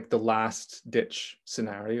 like the last ditch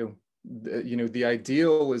scenario. The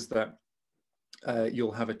ideal is that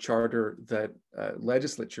you'll have a charter that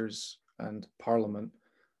legislatures and parliament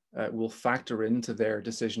will factor into their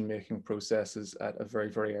decision-making processes at a very,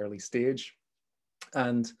 very early stage.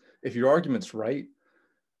 And if your argument's right,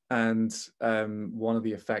 and one of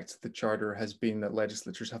the effects of the charter has been that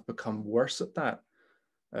legislatures have become worse at that,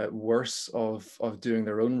 worse of doing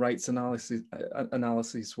their own rights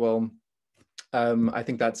analysis. Well, I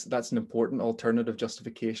think that's an important alternative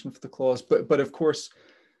justification for the clause. But of course,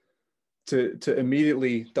 to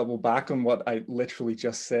immediately double back on what I literally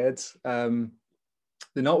just said,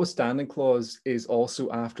 the notwithstanding clause is also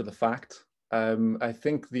after the fact. I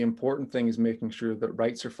think the important thing is making sure that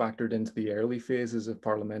rights are factored into the early phases of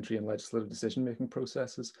parliamentary and legislative decision-making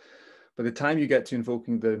processes. By the time you get to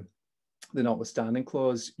invoking the notwithstanding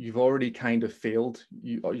clause, you've already kind of failed.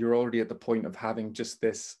 You're already at the point of having just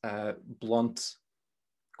this blunt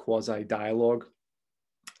quasi-dialogue,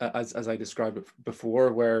 as I described it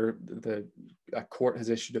before, where a court has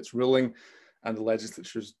issued its ruling and the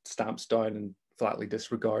legislature stamps down and flatly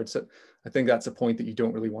disregards it. I think that's a point that you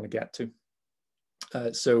don't really want to get to.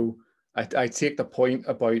 So I take the point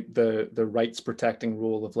about the rights protecting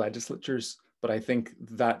role of legislatures, but I think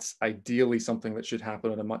that's ideally something that should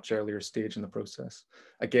happen at a much earlier stage in the process.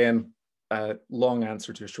 Again, long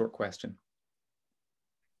answer to a short question.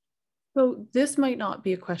 So this might not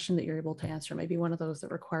be a question that you're able to answer, maybe one of those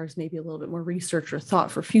that requires maybe a little bit more research or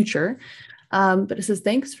thought for future. But it says,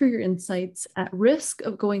 thanks for your insights. At risk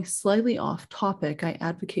of going slightly off topic, I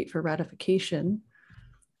advocate for ratification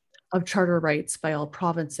of charter rights by all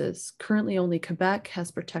provinces. Currently, only Quebec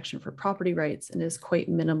has protection for property rights and is quite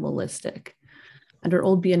minimalistic. Under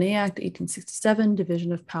Old BNA Act 1867,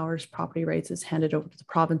 division of powers, property rights is handed over to the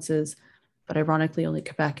provinces, but ironically, only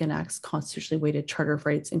Quebec enacts constitutionally weighted charter of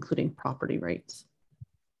rights, including property rights.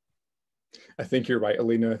 I think you're right,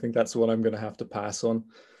 Alina. I think that's what I'm going to have to pass on.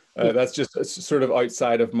 That's just sort of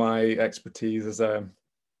outside of my expertise as a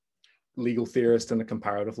legal theorist and a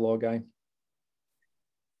comparative law guy.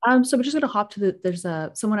 So we're just going to hop to there's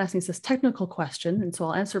someone asking this technical question, and so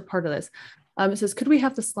I'll answer part of this. It says, could we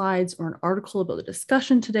have the slides or an article about the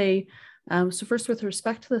discussion today? So first, with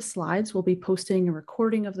respect to the slides, we'll be posting a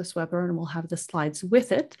recording of this webinar and we'll have the slides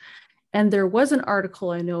with it. And there was an article,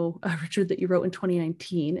 I know, Richard, that you wrote in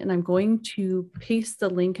 2019, and I'm going to paste the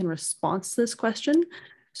link in response to this question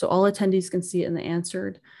so all attendees can see it in the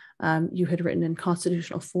answered. You had written in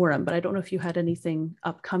Constitutional Forum, but I don't know if you had anything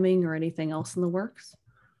upcoming or anything else in the works.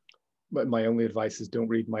 But my only advice is don't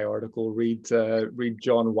read my article. Read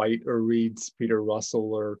John White or read Peter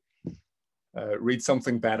Russell or read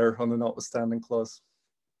something better on the notwithstanding clause.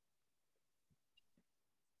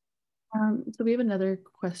 So we have another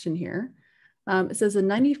question here. It says the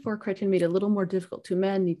 94 criterion made it a little more difficult to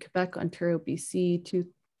amend. Need Quebec, Ontario, BC, 2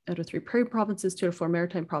 out of 3 prairie provinces, 2 out of 4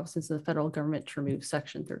 maritime provinces, and the federal government to remove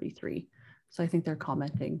section 33. So I think they're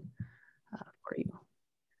commenting for you.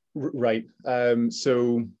 Right.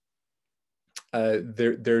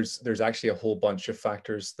 There's actually a whole bunch of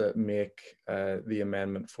factors that make the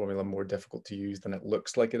amendment formula more difficult to use than it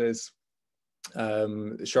looks like it is.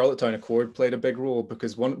 The Charlottetown Accord played a big role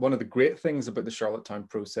because one of the great things about the Charlottetown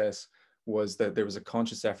process was that there was a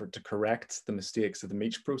conscious effort to correct the mistakes of the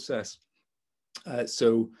Meach process. There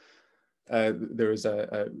was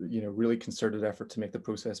a really concerted effort to make the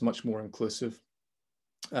process much more inclusive.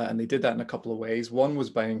 And they did that in a couple of ways. One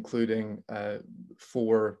was by including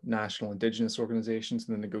 4 national Indigenous organizations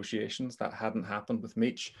in the negotiations. That hadn't happened with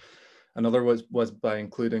Meach. Another was by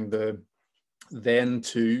including the then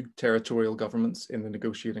 2 territorial governments in the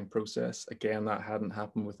negotiating process. Again, that hadn't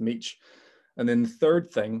happened with Meach. And then the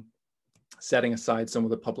third thing, setting aside some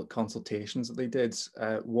of the public consultations that they did,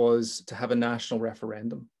 was to have a national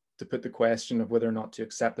referendum to put the question of whether or not to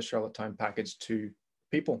accept the Charlottetown package to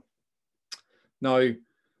people. Now,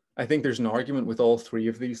 I think there's an argument with all 3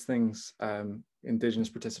 of these things, Indigenous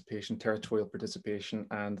participation, territorial participation,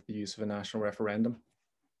 and the use of a national referendum.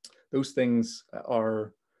 Those things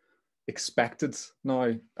are expected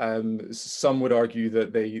now. Some would argue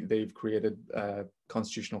that they've created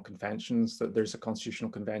constitutional conventions, that there's a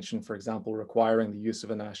constitutional convention, for example, requiring the use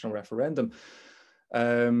of a national referendum.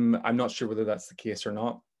 I'm not sure whether that's the case or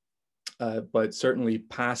not, but certainly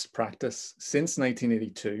past practice since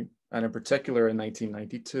 1982, and in particular in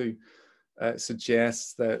 1992,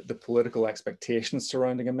 suggests that the political expectations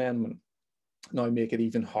surrounding amendment now make it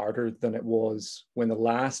even harder than it was when the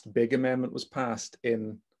last big amendment was passed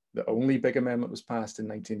the only big amendment was passed in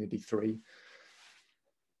 1983.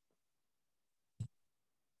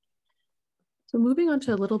 So moving on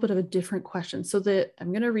to a little bit of a different question. So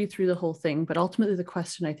I'm going to read through the whole thing, but ultimately the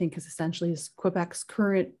question I think is essentially is Quebec's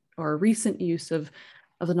current or recent use of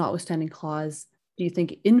the notwithstanding clause, do you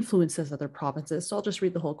think influences other provinces? So I'll just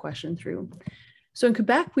read the whole question through. So in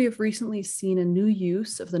Quebec, we have recently seen a new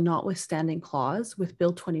use of the notwithstanding clause with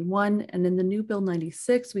Bill 21, and in the new Bill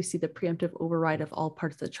 96, we see the preemptive override of all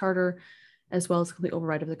parts of the Charter, as well as the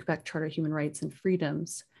override of the Quebec Charter of Human Rights and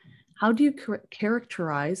Freedoms. How do you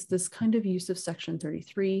characterize this kind of use of Section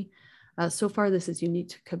 33? So far, this is unique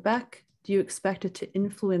to Quebec. Do you expect it to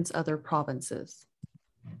influence other provinces?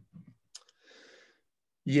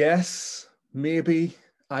 Yes, maybe.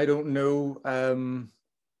 I don't know. I'm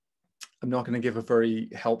not going to give a very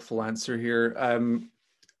helpful answer here.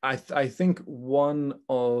 I think one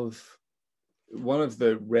of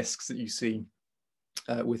the risks that you see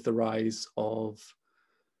with the rise of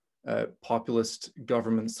populist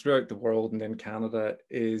governments throughout the world and in Canada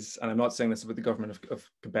is, and I'm not saying this about the government of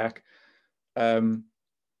Quebec,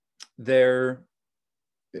 there's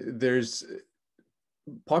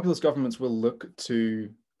populist governments will look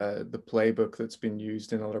to the playbook that's been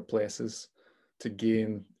used in other places to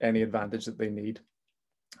gain any advantage that they need.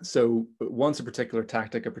 So once a particular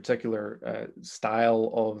tactic, a particular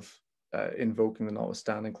style of invoking the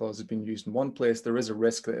notwithstanding clause has been used in one place, there is a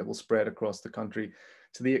risk that it will spread across the country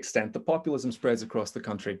to the extent that populism spreads across the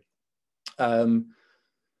country.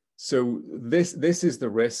 So this is the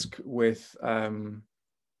risk with the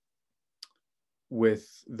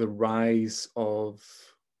rise of,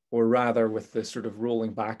 or rather with the sort of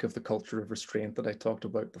rolling back of the culture of restraint that I talked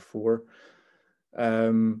about before.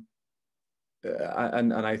 And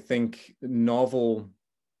I think novel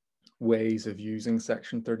ways of using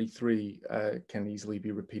Section 33 can easily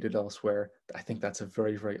be repeated elsewhere. I think that's a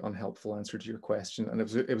very, very unhelpful answer to your question. And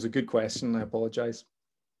it was a good question, I apologize.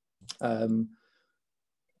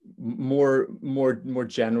 More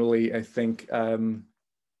generally, I think, I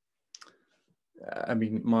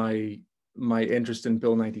mean, my interest in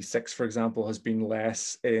Bill 96, for example, has been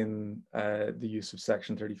less in the use of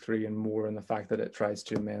Section 33 and more in the fact that it tries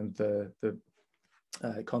to amend the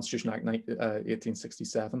Constitution Act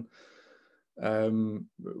 1867,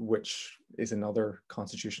 which is another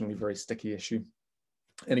constitutionally very sticky issue.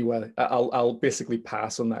 Anyway, I'll basically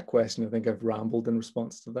pass on that question. I think I've rambled in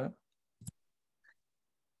response to that.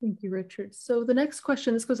 Thank you, Richard. So the next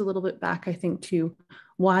question, this goes a little bit back, I think, to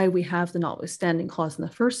why we have the notwithstanding clause in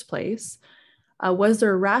the first place. Was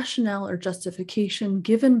there a rationale or justification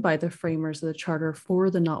given by the framers of the Charter for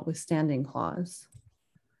the notwithstanding clause?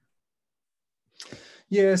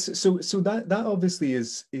 Yes, so that obviously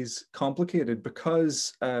is complicated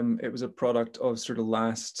because it was a product of sort of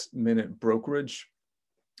last minute brokerage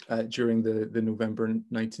during the November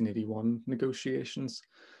 1981 negotiations.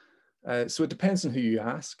 So it depends on who you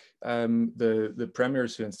ask. The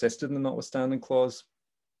premiers who insisted in the notwithstanding clause,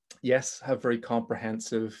 yes, have very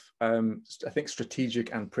comprehensive, I think,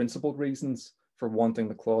 strategic and principled reasons for wanting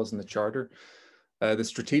the clause in the Charter. The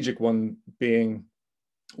strategic one being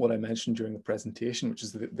what I mentioned during the presentation, which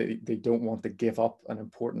is that they don't want to give up an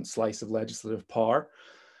important slice of legislative power.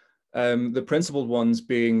 The principled ones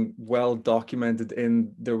being well documented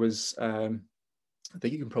in, there was, I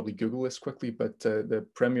think you can probably Google this quickly, but the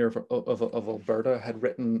Premier of Alberta had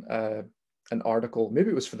written an article, maybe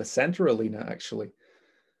it was for the Centre Arena actually,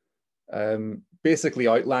 basically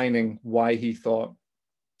outlining why he thought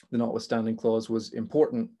the notwithstanding clause was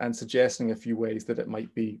important and suggesting a few ways that it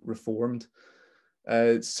might be reformed.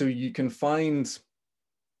 So you can find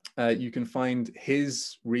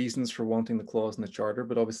his reasons for wanting the clause in the Charter,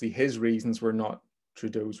 but obviously his reasons were not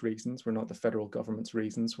Trudeau's reasons, were not the federal government's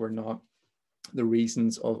reasons, were not the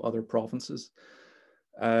reasons of other provinces.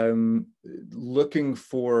 Looking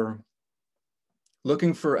for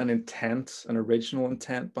an intent, an original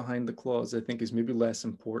intent behind the clause, I think is maybe less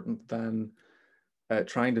important than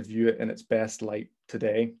trying to view it in its best light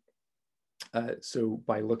today. So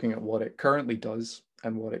by looking at what it currently does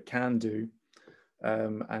and what it can do,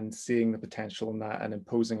 and seeing the potential in that and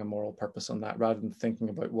imposing a moral purpose on that, rather than thinking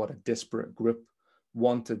about what a disparate group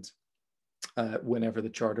wanted whenever the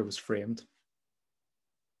Charter was framed.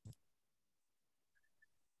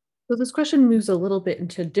 So this question moves a little bit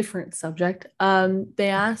into a different subject. They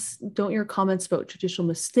ask, don't your comments about judicial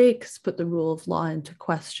mistakes put the rule of law into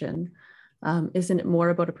question? Isn't it more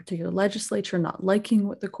about a particular legislature not liking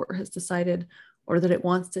what the court has decided, or that it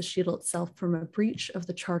wants to shield itself from a breach of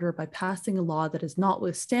the Charter by passing a law that is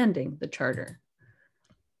notwithstanding the Charter?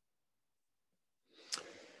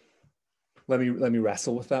 Let me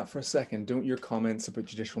wrestle with that for a second. Don't your comments about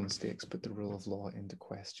judicial mistakes put the rule of law into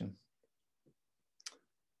question?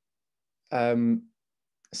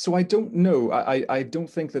 So I don't know. I don't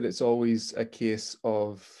think that it's always a case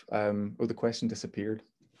of, oh, the question disappeared,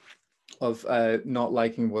 of not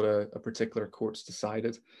liking what a particular court's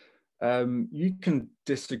decided. You can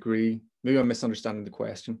disagree, maybe I'm misunderstanding the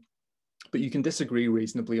question, but you can disagree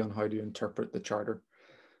reasonably on how to interpret the Charter.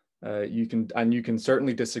 You can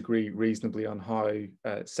certainly disagree reasonably on how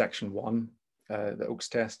Section 1, the Oakes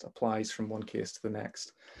test, applies from one case to the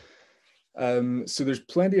next. So there's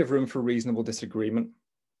plenty of room for reasonable disagreement.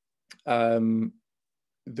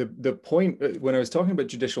 The point when I was talking about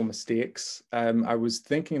judicial mistakes, I was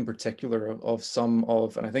thinking in particular of some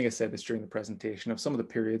of, and I think I said this during the presentation, of some of the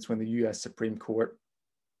periods when the US Supreme Court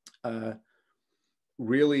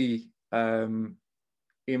really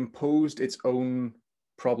imposed its own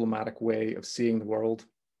problematic way of seeing the world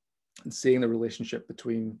and seeing the relationship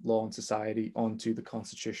between law and society onto the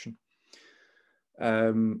Constitution,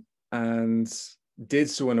 and did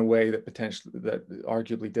so in a way that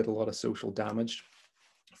arguably did a lot of social damage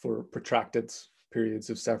for protracted periods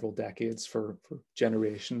of several decades, for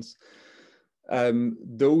generations.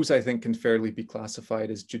 Those, I think, can fairly be classified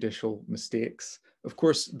as judicial mistakes. Of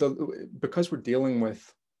course, because we're dealing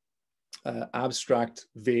with abstract,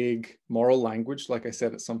 vague moral language, like I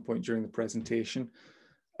said at some point during the presentation,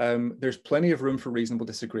 there's plenty of room for reasonable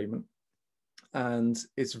disagreement. And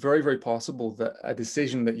it's very, very possible that a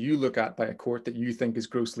decision that you look at by a court that you think is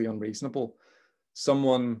grossly unreasonable,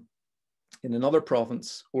 someone in another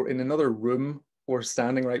province or in another room or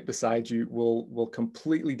standing right beside you will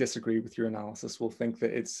completely disagree with your analysis, will think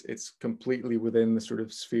that it's completely within the sort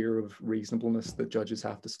of sphere of reasonableness that judges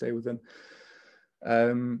have to stay within.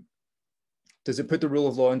 Does it put the rule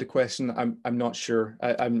of law into question? I'm not sure.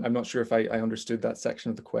 I'm not sure if I understood that section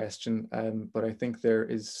of the question, but I think there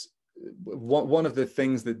is one of the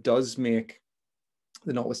things that does make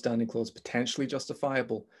the notwithstanding clause potentially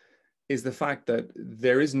justifiable is the fact that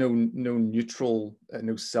there is no neutral,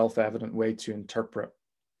 no self-evident way to interpret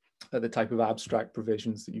the type of abstract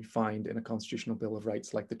provisions that you find in a constitutional Bill of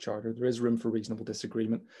Rights like the Charter. There is room for reasonable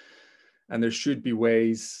disagreement, and there should be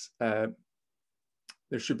ways. There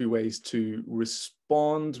should be ways to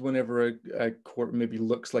respond whenever a court maybe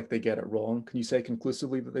looks like they get it wrong. Can you say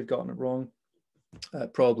conclusively that they've gotten it wrong?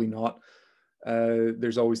 Probably not.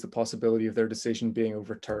 There's always the possibility of their decision being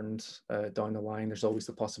overturned down the line. There's always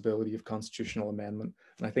the possibility of constitutional amendment.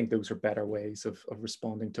 And I think those are better ways of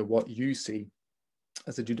responding to what you see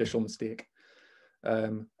as a judicial mistake.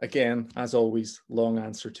 Again, as always, long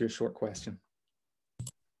answer to a short question.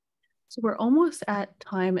 So we're almost at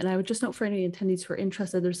time, and I would just note for any attendees who are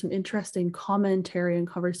interested, there's some interesting commentary and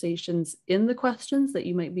conversations in the questions that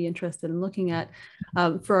you might be interested in looking at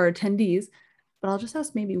for our attendees. But I'll just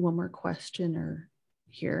ask maybe one more question or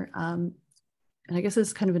here. And I guess this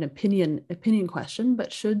is kind of an opinion question,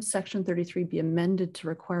 but should Section 33 be amended to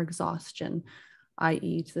require exhaustion,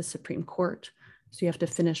 i.e. to the Supreme Court? So you have to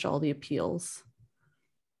finish all the appeals.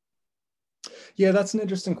 Yeah, that's an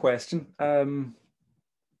interesting question.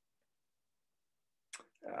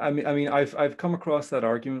 I mean, I've come across that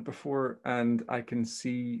argument before, and I can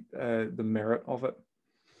see the merit of it.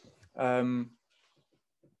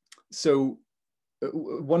 So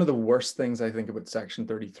one of the worst things I think about Section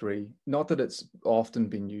 33, not that it's often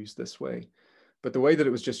been used this way, but the way that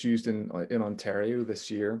it was just used in Ontario this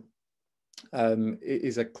year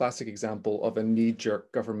is a classic example of a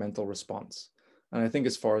knee-jerk governmental response. And I think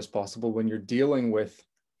as far as possible, when you're dealing with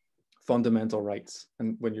fundamental rights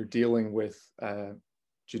and when you're dealing with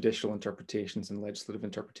judicial interpretations and legislative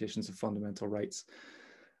interpretations of fundamental rights,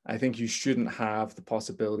 I think you shouldn't have the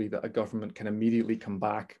possibility that a government can immediately come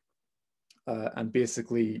back and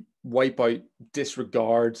basically wipe out,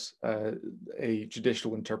 disregard a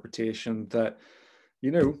judicial interpretation that,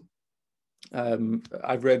 you know,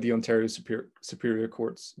 I've read the Ontario Superior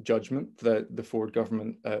Court's judgment that the Ford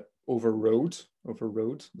government overrode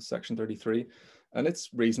the Section 33, and it's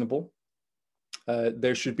reasonable.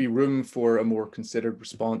 There should be room for a more considered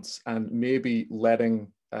response, and maybe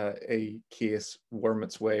letting a case work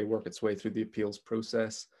its way through the appeals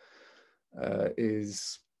process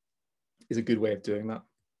is a good way of doing that.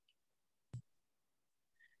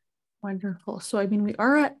 Wonderful. So, I mean, we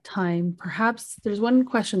are at time. Perhaps there's one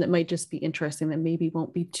question that might just be interesting that maybe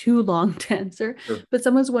won't be too long to answer, sure. But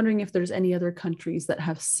someone's wondering if there's any other countries that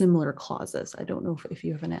have similar clauses. I don't know if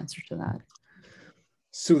you have an answer to that.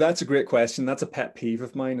 So that's a great question. That's a pet peeve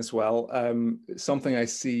of mine as well. Something I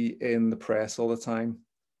see in the press all the time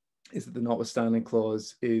is that the notwithstanding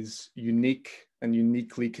clause is unique and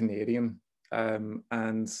uniquely Canadian.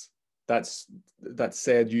 And that's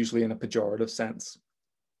said usually in a pejorative sense.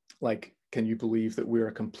 Like, can you believe that we're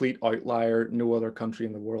a complete outlier? No other country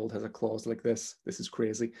in the world has a clause like this. This is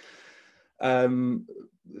crazy.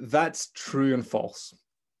 That's true and false.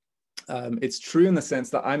 It's true in the sense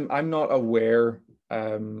that I'm not aware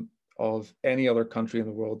of any other country in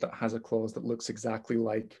the world that has a clause that looks exactly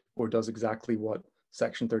like or does exactly what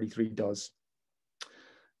Section 33 does.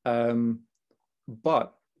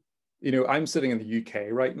 But, you know, I'm sitting in the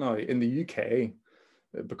UK right now. In the UK,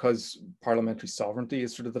 because parliamentary sovereignty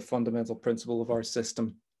is sort of the fundamental principle of our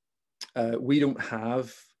system, We don't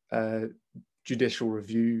have judicial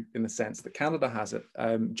review in the sense that Canada has it.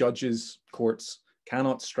 Judges, courts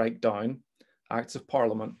cannot strike down acts of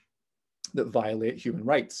Parliament that violate human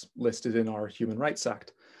rights listed in our Human Rights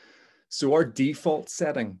Act. So our default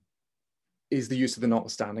setting is the use of the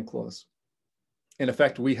notwithstanding clause. In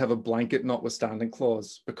effect, we have a blanket notwithstanding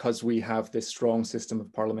clause because we have this strong system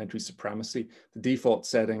of parliamentary supremacy. The default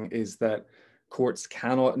setting is that courts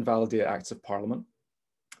cannot invalidate acts of Parliament,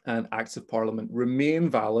 and acts of Parliament remain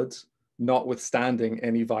valid notwithstanding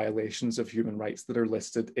any violations of human rights that are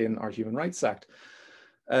listed in our Human Rights Act.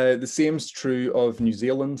 The same is true of New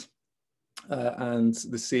Zealand, and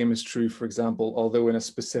the same is true, for example, although in a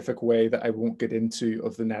specific way that I won't get into,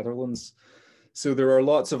 of the Netherlands. So there are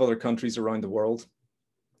lots of other countries around the world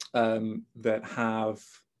that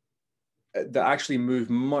actually move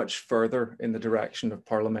much further in the direction of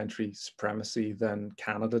parliamentary supremacy than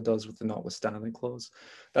Canada does with the notwithstanding clause.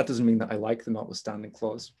 That doesn't mean that I like the notwithstanding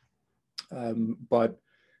clause, but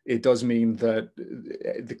it does mean that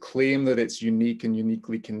the claim that it's unique and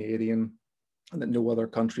uniquely Canadian and that no other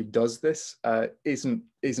country does this isn't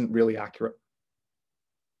really accurate.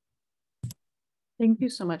 Thank you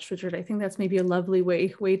so much, Richard. I think that's maybe a lovely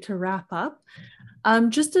way to wrap up.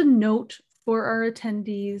 Just a note for our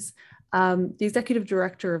attendees, the executive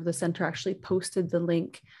director of the center actually posted the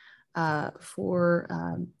link for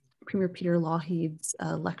Premier Peter Lougheed's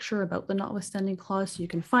lecture about the notwithstanding clause. So you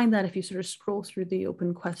can find that if you sort of scroll through the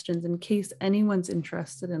open questions in case anyone's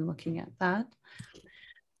interested in looking at that.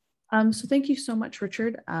 So thank you so much,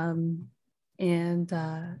 Richard.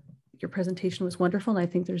 Your presentation was wonderful. And I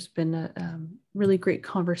think there's been a really great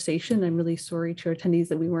conversation. I'm really sorry to our attendees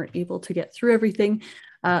that we weren't able to get through everything.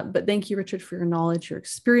 But thank you, Richard, for your knowledge, your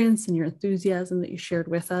experience, and your enthusiasm that you shared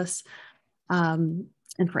with us,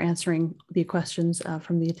 and for answering the questions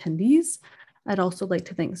from the attendees. I'd also like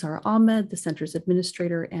to thank Zara Ahmed, the Center's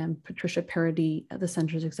administrator, and Patricia Paradis, the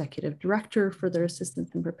Center's executive director, for their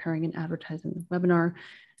assistance in preparing and advertising the webinar.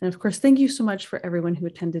 And of course, thank you so much for everyone who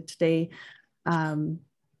attended today.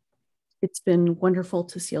 It's been wonderful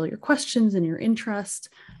to see all your questions and your interest,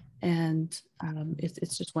 and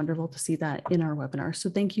it's just wonderful to see that in our webinar.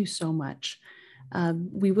 So thank you so much.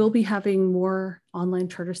 We will be having more online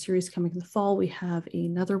charter series coming in the fall. We have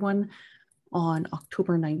another one on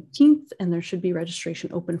October 19th, and there should be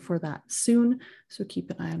registration open for that soon. So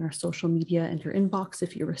keep an eye on our social media and your inbox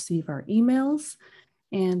if you receive our emails.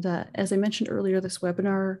 And as I mentioned earlier, this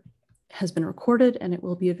webinar has been recorded and it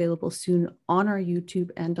will be available soon on our YouTube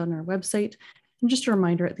and on our website. And just a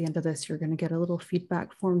reminder, at the end of this, you're going to get a little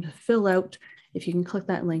feedback form to fill out. If you can click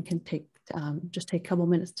that link and just take a couple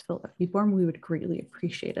minutes to fill out that feed form, we would greatly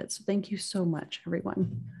appreciate it. So thank you so much,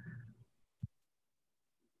 everyone.